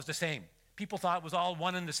thought it was the same. People thought it was all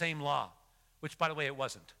one and the same law, which, by the way, it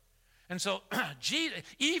wasn't. And so,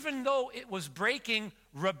 even though it was breaking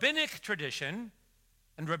rabbinic tradition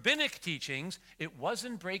and rabbinic teachings, it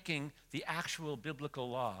wasn't breaking the actual biblical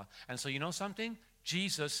law. And so, you know something?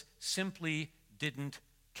 Jesus simply didn't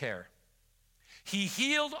care. He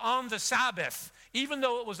healed on the Sabbath, even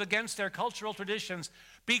though it was against their cultural traditions,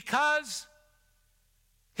 because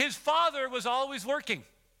his Father was always working.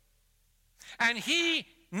 And he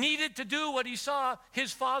needed to do what he saw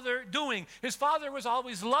his Father doing. His Father was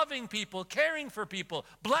always loving people, caring for people,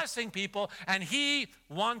 blessing people, and he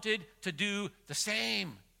wanted to do the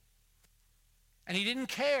same. And he didn't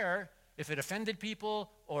care if it offended people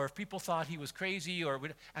or if people thought he was crazy.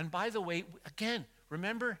 And by the way, again,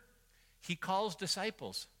 remember, he calls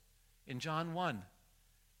disciples in John 1.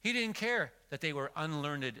 He didn't care that they were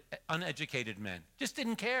unlearned, uneducated men. Just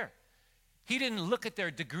didn't care. He didn't look at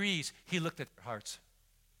their degrees. He looked at their hearts.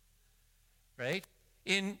 Right?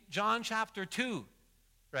 In John chapter 2,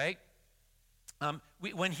 right?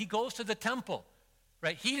 When he goes to the temple,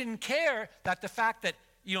 right? He didn't care that the fact that,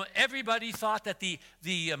 everybody thought that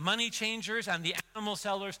the money changers and the animal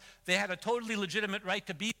sellers, they had a totally legitimate right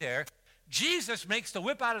to be there. Jesus makes the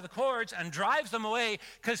whip out of the cords and drives them away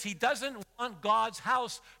because he doesn't want God's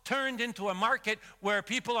house turned into a market where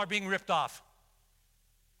people are being ripped off.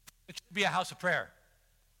 It should be a house of prayer.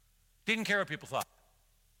 Didn't care what people thought.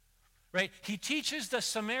 Right? He teaches the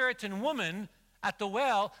Samaritan woman at the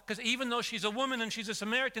well, because even though she's a woman and she's a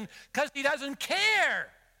Samaritan, because he doesn't care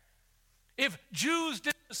if Jews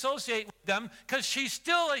didn't associate with them, because she's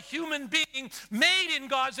still a human being made in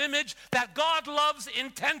God's image that God loves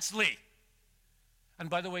intensely. And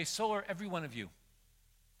by the way, so are every one of you.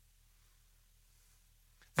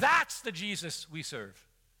 That's the Jesus we serve.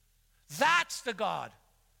 That's the God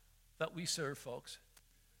that we serve, folks.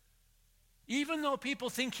 Even though people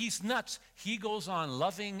think he's nuts, he goes on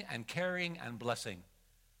loving and caring and blessing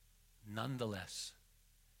nonetheless.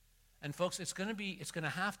 And folks, it's going to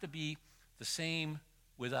have to be the same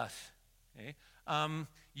with us. Okay?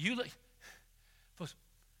 Folks,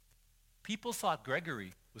 people thought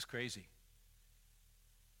Gregory was crazy.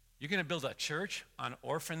 You're going to build a church on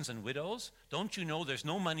orphans and widows? Don't you know there's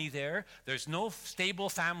no money there? There's no stable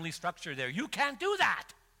family structure there. You can't do that.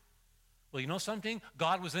 Well, you know something?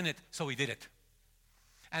 God was in it, so he did it.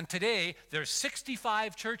 And today, there's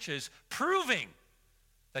 65 churches proving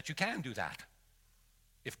that you can do that.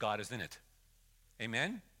 if God is in it.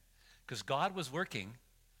 Amen? Because God was working,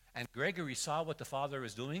 and Gregory saw what the Father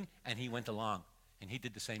was doing, and he went along, and he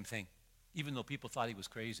did the same thing, even though people thought he was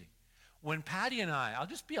crazy. When Patty and I'll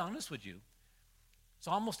just be honest with you, it's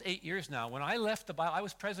almost 8 years now. When I left the Bible, I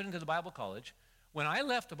was president of the Bible College. When I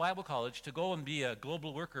left the Bible College to go and be a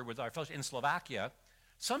global worker with our fellowship in Slovakia,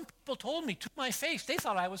 some people told me to my face, they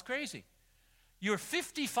thought I was crazy. You're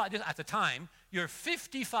 55, at the time, you're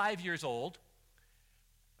 55 years old.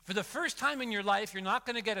 For the first time in your life, you're not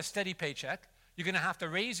going to get a steady paycheck. You're going to have to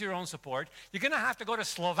raise your own support. You're going to have to go to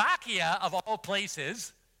Slovakia, of all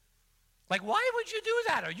places. Like, why would you do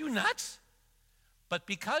that? Are you nuts? But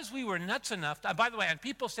because we were nuts enough, by the way, and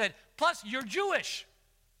people said, plus you're Jewish.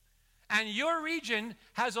 And your region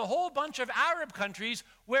has a whole bunch of Arab countries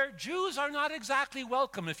where Jews are not exactly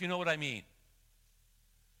welcome, if you know what I mean.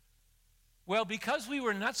 Well, because we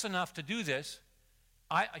were nuts enough to do this,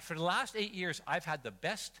 for the last 8 years, I've had the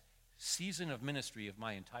best season of ministry of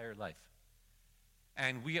my entire life.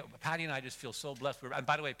 And Patty and I just feel so blessed. And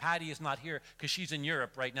by the way, Patty is not here because she's in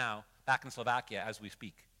Europe right now, back in Slovakia as we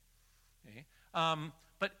speak. Okay?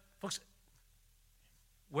 But folks,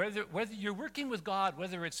 whether you're working with God,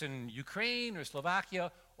 whether it's in Ukraine or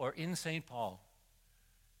Slovakia or in St. Paul,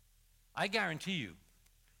 I guarantee you,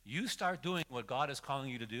 you start doing what God is calling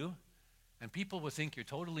you to do, and people will think you're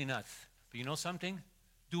totally nuts. But you know something?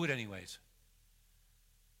 Do it anyways.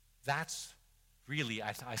 That's really,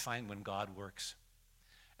 I find, when God works.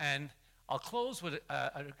 And I'll close with,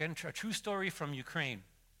 again, a true story from Ukraine.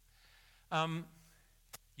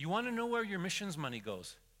 You want to know where your missions money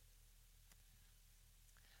goes?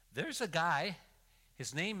 There's a guy,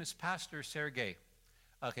 his name is Pastor Sergei.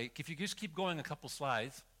 Okay, if you just keep going a couple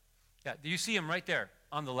slides. Yeah, you see him right there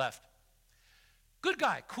on the left. Good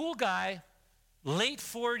guy, cool guy, late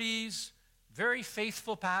 40s, very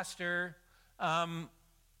faithful pastor.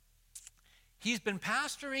 He's been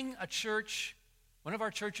pastoring a church, one of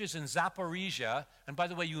our churches in Zaporizhia. And by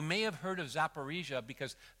the way, you may have heard of Zaporizhia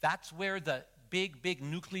because that's where the big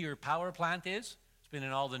nuclear power plant is. It's been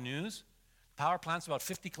in all the news. The power plant's about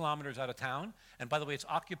 50 kilometers out of town. And by the way, it's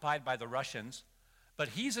occupied by the Russians. But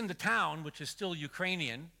he's in the town, which is still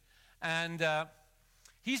Ukrainian. And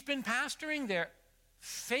he's been pastoring there,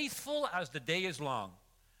 faithful as the day is long.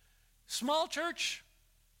 Small church,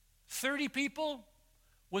 30 people,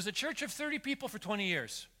 was a church of 30 people for 20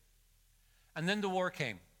 years. And then the war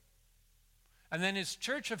came. And then his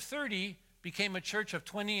church of 30 became a church of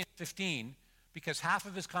 20 and 15 because half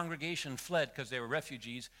of his congregation fled because they were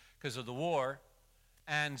refugees because of the war.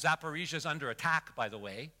 And Zaporizhia is under attack, by the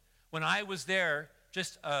way. When I was there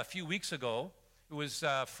just a few weeks ago, it was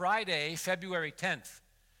Friday, February 10th.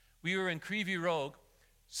 We were in Kryvyi Rog.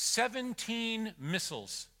 17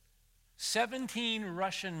 missiles, 17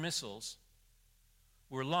 Russian missiles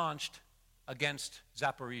were launched against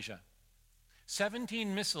Zaporizhia.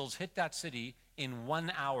 17 missiles hit that city in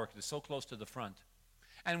 1 hour because it's so close to the front.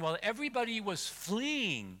 And while everybody was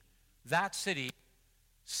fleeing that city,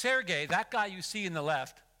 Sergei, that guy you see in the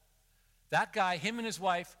left, that guy, him and his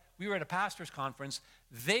wife, we were at a pastor's conference,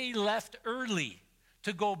 they left early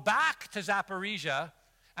to go back to Zaporizhia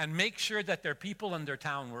and make sure that their people in their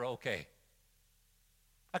town were okay.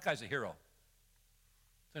 That guy's a hero.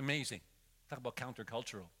 It's amazing. Talk about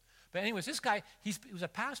countercultural. But anyways, this guy, he was a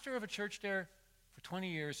pastor of a church there for 20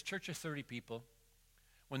 years, church of 30 people.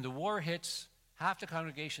 When the war hits, half the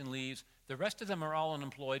congregation leaves. The rest of them are all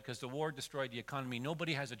unemployed because the war destroyed the economy.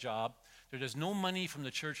 Nobody has a job. There's no money from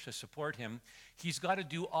the church to support him. He's got to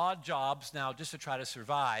do odd jobs now just to try to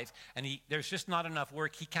survive. And there's just not enough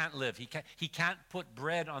work. He can't live. He can't put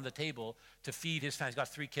bread on the table to feed his family. He's got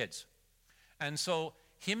 3 kids. And so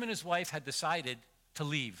him and his wife had decided to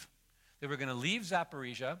leave. They were going to leave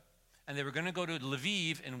Zaporizhia, and they were going to go to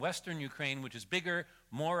Lviv in western Ukraine, which is bigger,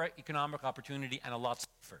 more economic opportunity, and a lot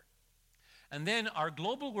safer. And then our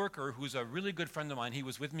global worker, who's a really good friend of mine, he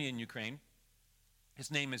was with me in Ukraine.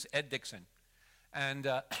 His name is Ed Dixon. And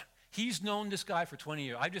he's known this guy for 20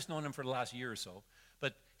 years. I've just known him for the last year or so.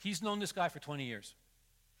 But he's known this guy for 20 years.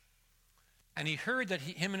 And he heard that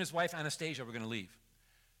him and his wife, Anastasia, were going to leave.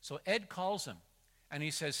 So Ed calls him, and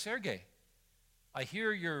he says, Sergei, I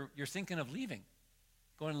hear you're thinking of leaving,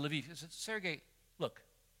 going to Lviv. He says, Sergei, look,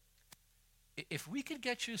 if we could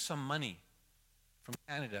get you some money from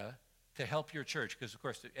Canada to help your church, because, of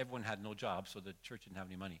course, everyone had no job, so the church didn't have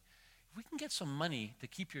any money. If we can get some money to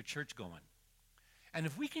keep your church going, and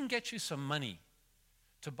if we can get you some money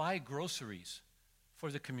to buy groceries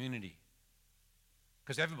for the community,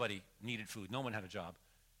 because everybody needed food, no one had a job,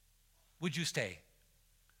 would you stay?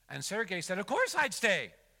 And Sergei said, of course I'd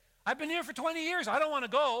stay. I've been here for 20 years. I don't want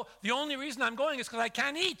to go. The only reason I'm going is because I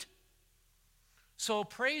can't eat. So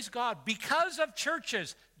praise God, because of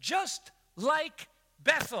churches just like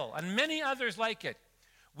Bethel and many others like it,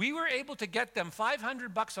 we were able to get them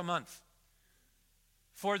 $500 a month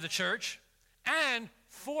for the church and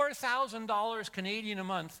 $4,000 Canadian a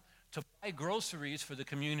month to buy groceries for the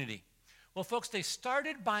community. Well, folks, they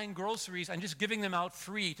started buying groceries and just giving them out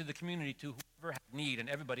free to the community, to whoever had need, and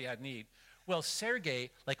everybody had need. Well,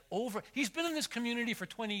 Sergey, he's been in this community for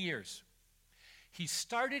 20 years. He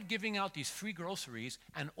started giving out these free groceries,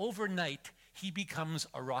 and overnight, he becomes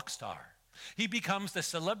a rock star. He becomes the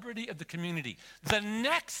celebrity of the community. The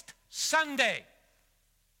next Sunday,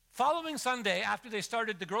 following Sunday, after they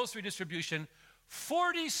started the grocery distribution,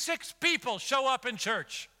 46 people show up in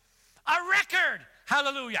church. A record!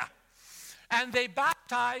 Hallelujah! And they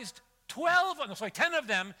baptized 10 of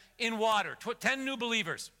them in water, 10 new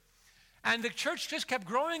believers. And the church just kept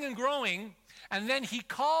growing and growing. And then he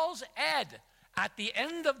calls Ed at the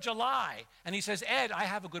end of July. And he says, Ed, I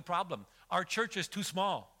have a good problem. Our church is too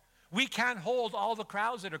small. We can't hold all the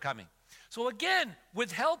crowds that are coming. So again,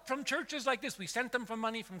 with help from churches like this, we sent them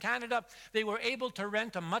money from Canada. They were able to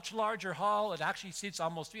rent a much larger hall. It actually seats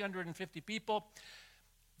almost 350 people.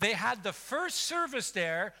 They had the first service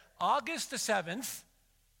there, August the 7th,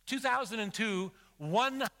 2002,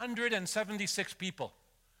 176 people.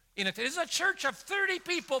 It is a church of 30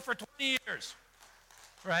 people for 20 years,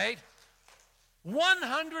 right?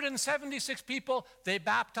 176 people. They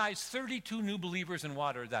baptized 32 new believers in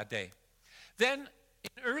water that day. Then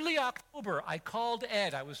in early October, I called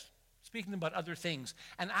Ed. I was speaking about other things.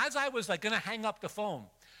 And as I was going to hang up the phone,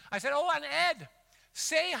 I said, oh, and Ed,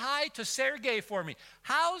 say hi to Sergey for me.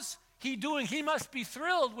 How's he doing? He must be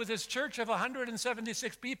thrilled with his church of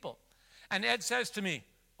 176 people. And Ed says to me,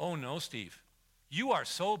 oh, no, Steve. You are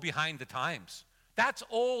so behind the times. That's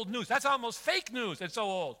old news. That's almost fake news. It's so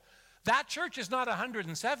old. That church is not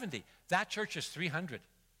 170. That church is 300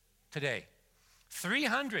 today.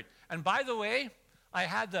 300. And by the way, I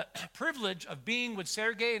had the privilege of being with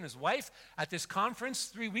Sergey and his wife at this conference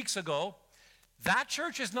 3 weeks ago. That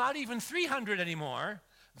church is not even 300 anymore.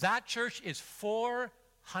 That church is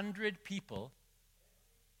 400 people.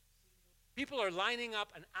 People are lining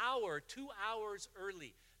up an hour, 2 hours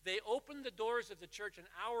early. They open the doors of the church an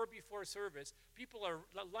hour before service. People are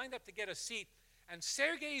lined up to get a seat. And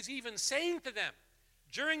Sergey is even saying to them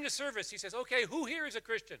during the service, he says, okay, who here is a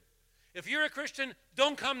Christian? If you're a Christian,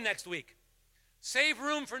 don't come next week. Save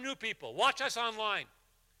room for new people. Watch us online.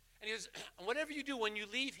 And he says, whatever you do when you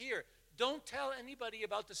leave here, don't tell anybody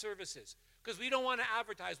about the services because we don't want to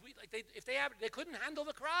advertise. They couldn't handle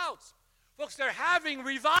the crowds. Folks, they're having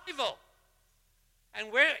revival.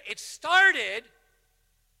 And where it started,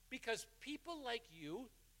 because people like you,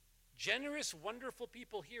 generous, wonderful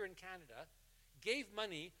people here in Canada, gave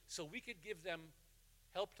money so we could give them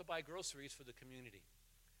help to buy groceries for the community.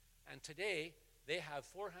 And today, they have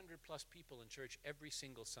 400 plus people in church every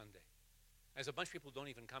single Sunday. As a bunch of people don't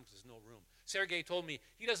even come because there's no room. Sergey told me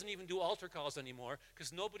he doesn't even do altar calls anymore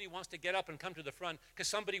because nobody wants to get up and come to the front because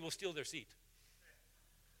somebody will steal their seat.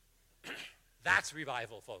 That's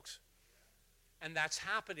revival, folks. And that's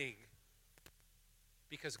happening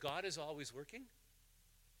because God is always working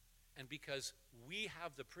and because we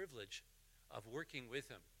have the privilege of working with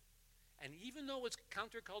him. And even though it's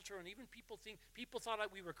counterculture and even people thought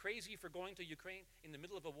we were crazy for going to Ukraine in the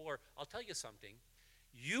middle of a war, I'll tell you something.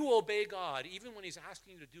 You obey God even when he's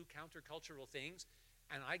asking you to do countercultural things,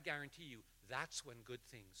 and I guarantee you that's when good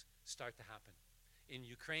things start to happen in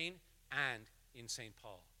Ukraine and in St.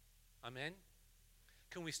 Paul. Amen?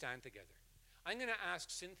 Can we stand together? I'm going to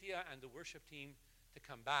ask Cynthia and the worship team to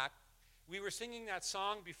come back. We were singing that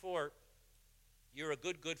song before, You're a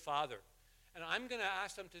Good, Good Father. And I'm going to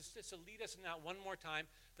ask them to lead us in that one more time.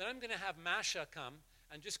 Then I'm going to have Masha come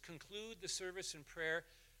and just conclude the service in prayer.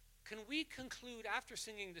 Can we conclude, after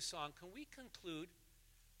singing this song, can we conclude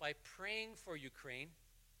by praying for Ukraine?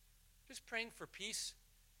 Just praying for peace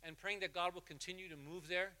and praying that God will continue to move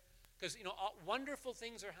there. Because, wonderful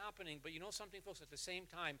things are happening, but you know something, folks, at the same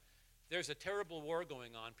time, there's a terrible war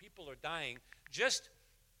going on. People are dying. Just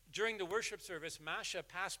during the worship service, Masha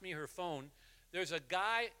passed me her phone. There's a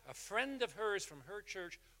guy, a friend of hers from her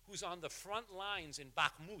church, who's on the front lines in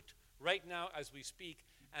Bakhmut right now as we speak,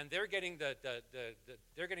 and they're getting the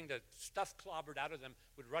stuff clobbered out of them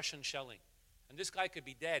with Russian shelling. And this guy could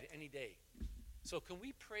be dead any day. So can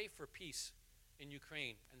we pray for peace in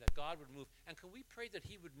Ukraine and that God would move? And can we pray that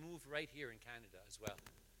he would move right here in Canada as well?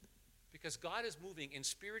 Because God is moving in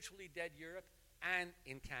spiritually dead Europe and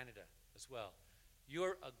in Canada as well.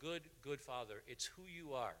 You're a good, good father. It's who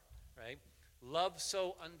you are, right? love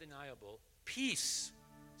so undeniable, peace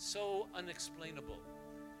so unexplainable.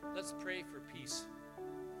 Let's pray for peace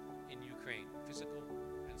in Ukraine, physical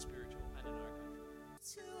and spiritual, and in our country.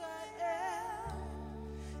 It's who I am.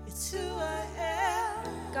 It's who I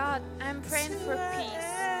am. God, I'm praying for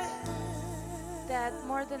peace that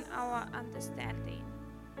more than our understanding.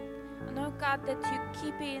 I know, God, that you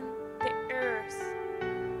keep in the earth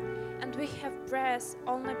and we have breath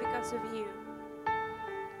only because of you.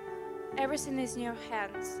 Everything is in your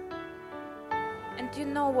hands. And you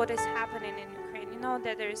know what is happening in Ukraine. You know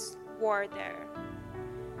that there is war there.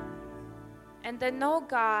 And I know,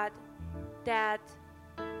 God, that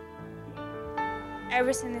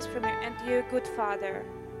everything is from you and you're a good Father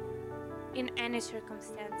in any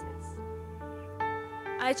circumstances.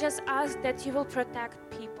 I just ask that you will protect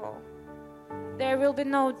people. There will be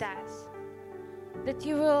no death. That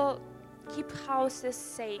you will keep houses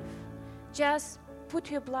safe. Just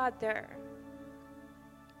put your blood there.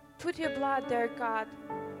 Put your blood there, God,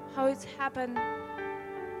 how it's happened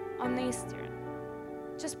on Easter.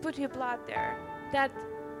 Just put your blood there. That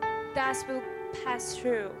death will pass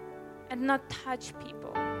through and not touch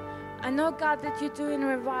people. I know, God, that you're doing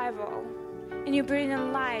revival and you bring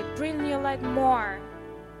in light. Bring your light more.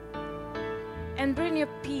 And bring your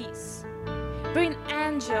peace. Bring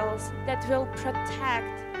angels that will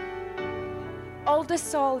protect all the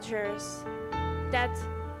soldiers that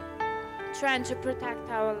trying to protect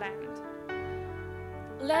our land.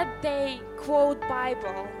 Let they quote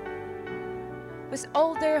Bible with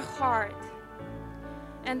all their heart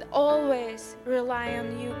and always rely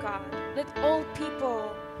on you, God. That all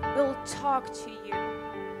people will talk to you.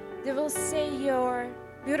 They will say your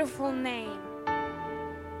beautiful name.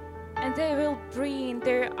 And they will bring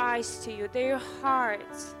their eyes to you, their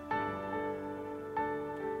hearts.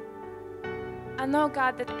 I know,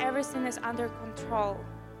 God, that everything is under control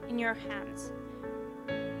in your hands.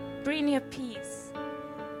 Bring your peace.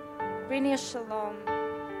 Bring your shalom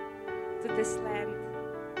to this land.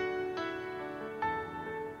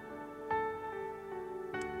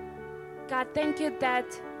 God, thank you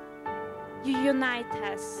that you unite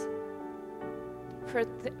us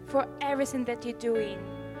for everything that you're doing.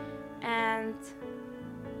 And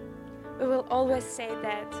we will always say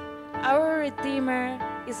that our Redeemer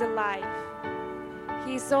is alive.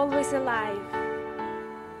 He is always alive.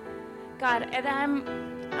 God, and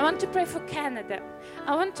I want to pray for Canada.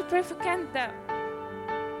 I want to pray for Canada.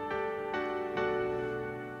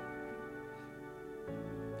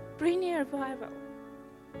 Bring your revival.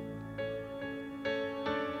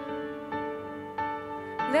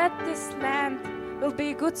 Let this land will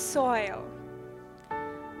be good soil.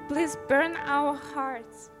 Please burn our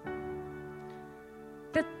hearts.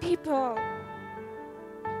 That people,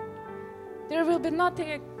 there will be not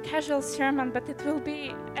a casual sermon, but it will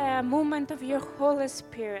be a movement of your Holy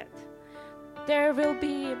Spirit. There will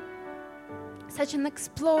be such an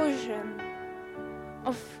explosion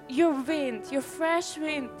of your wind, your fresh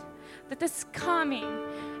wind that is coming,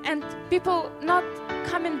 and people not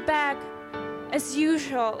coming back as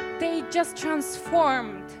usual. They just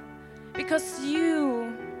transformed because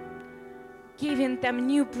you giving them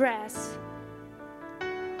new breath.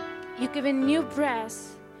 You giving new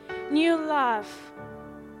breath, new love.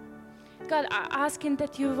 God, I'm asking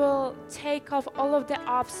that you will take off all of the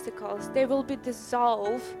obstacles. They will be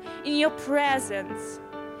dissolved in your presence.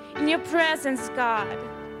 In your presence, God.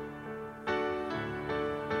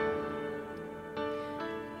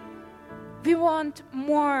 We want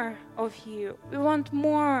more of you. We want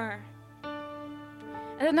more.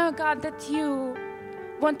 And I know, God, that you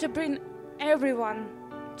want to bring everyone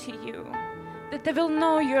to you, that they will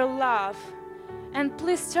know your love. And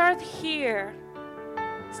please start here.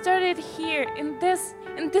 Start it here in this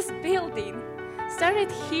building. Start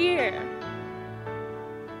it here.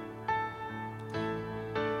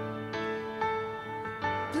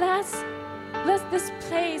 Bless this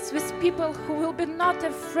place with people who will be not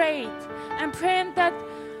afraid. I'm praying that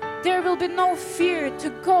there will be no fear to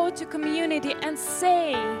go to community and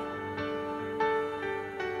say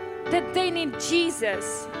that they need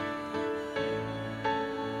Jesus.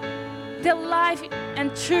 The life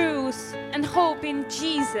and truth and hope in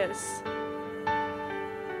Jesus.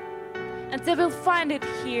 And they will find it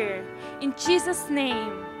here. In Jesus'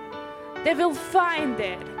 name. They will find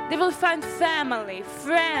it. They will find family,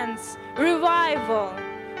 friends, revival,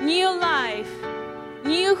 new life,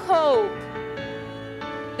 new hope.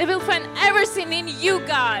 They will find everything in you,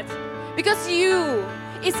 God. Because you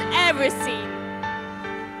is everything.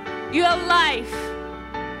 You are life.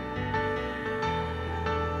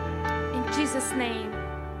 In Jesus' name.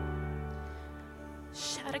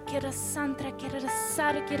 kera santra kera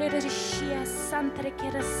sara kera rishia santra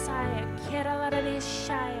kera saya kera la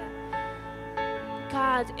rishaya.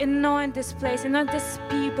 God, anoint this place, anoint this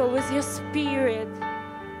people with your spirit.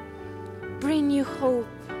 Bring you hope.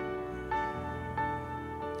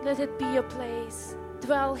 Let it be your place.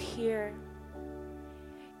 Dwell here.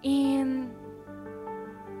 In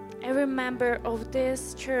every member of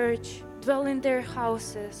this church, dwell in their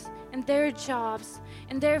houses, in their jobs,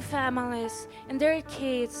 in their families, in their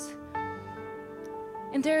kids,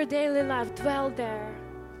 in their daily life. Dwell there.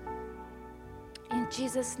 In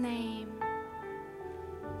Jesus' name.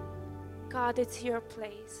 God, it's your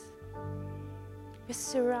place. We're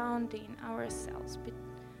surrounding ourselves.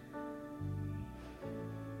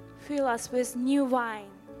 Fill us with new wine.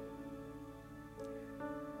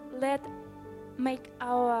 Make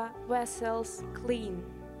our vessels clean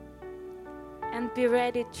and be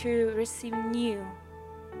ready to receive new,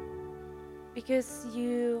 because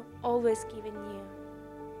you always give new.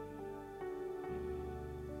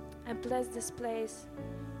 I bless this place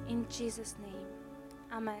in Jesus' name.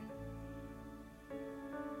 Amen.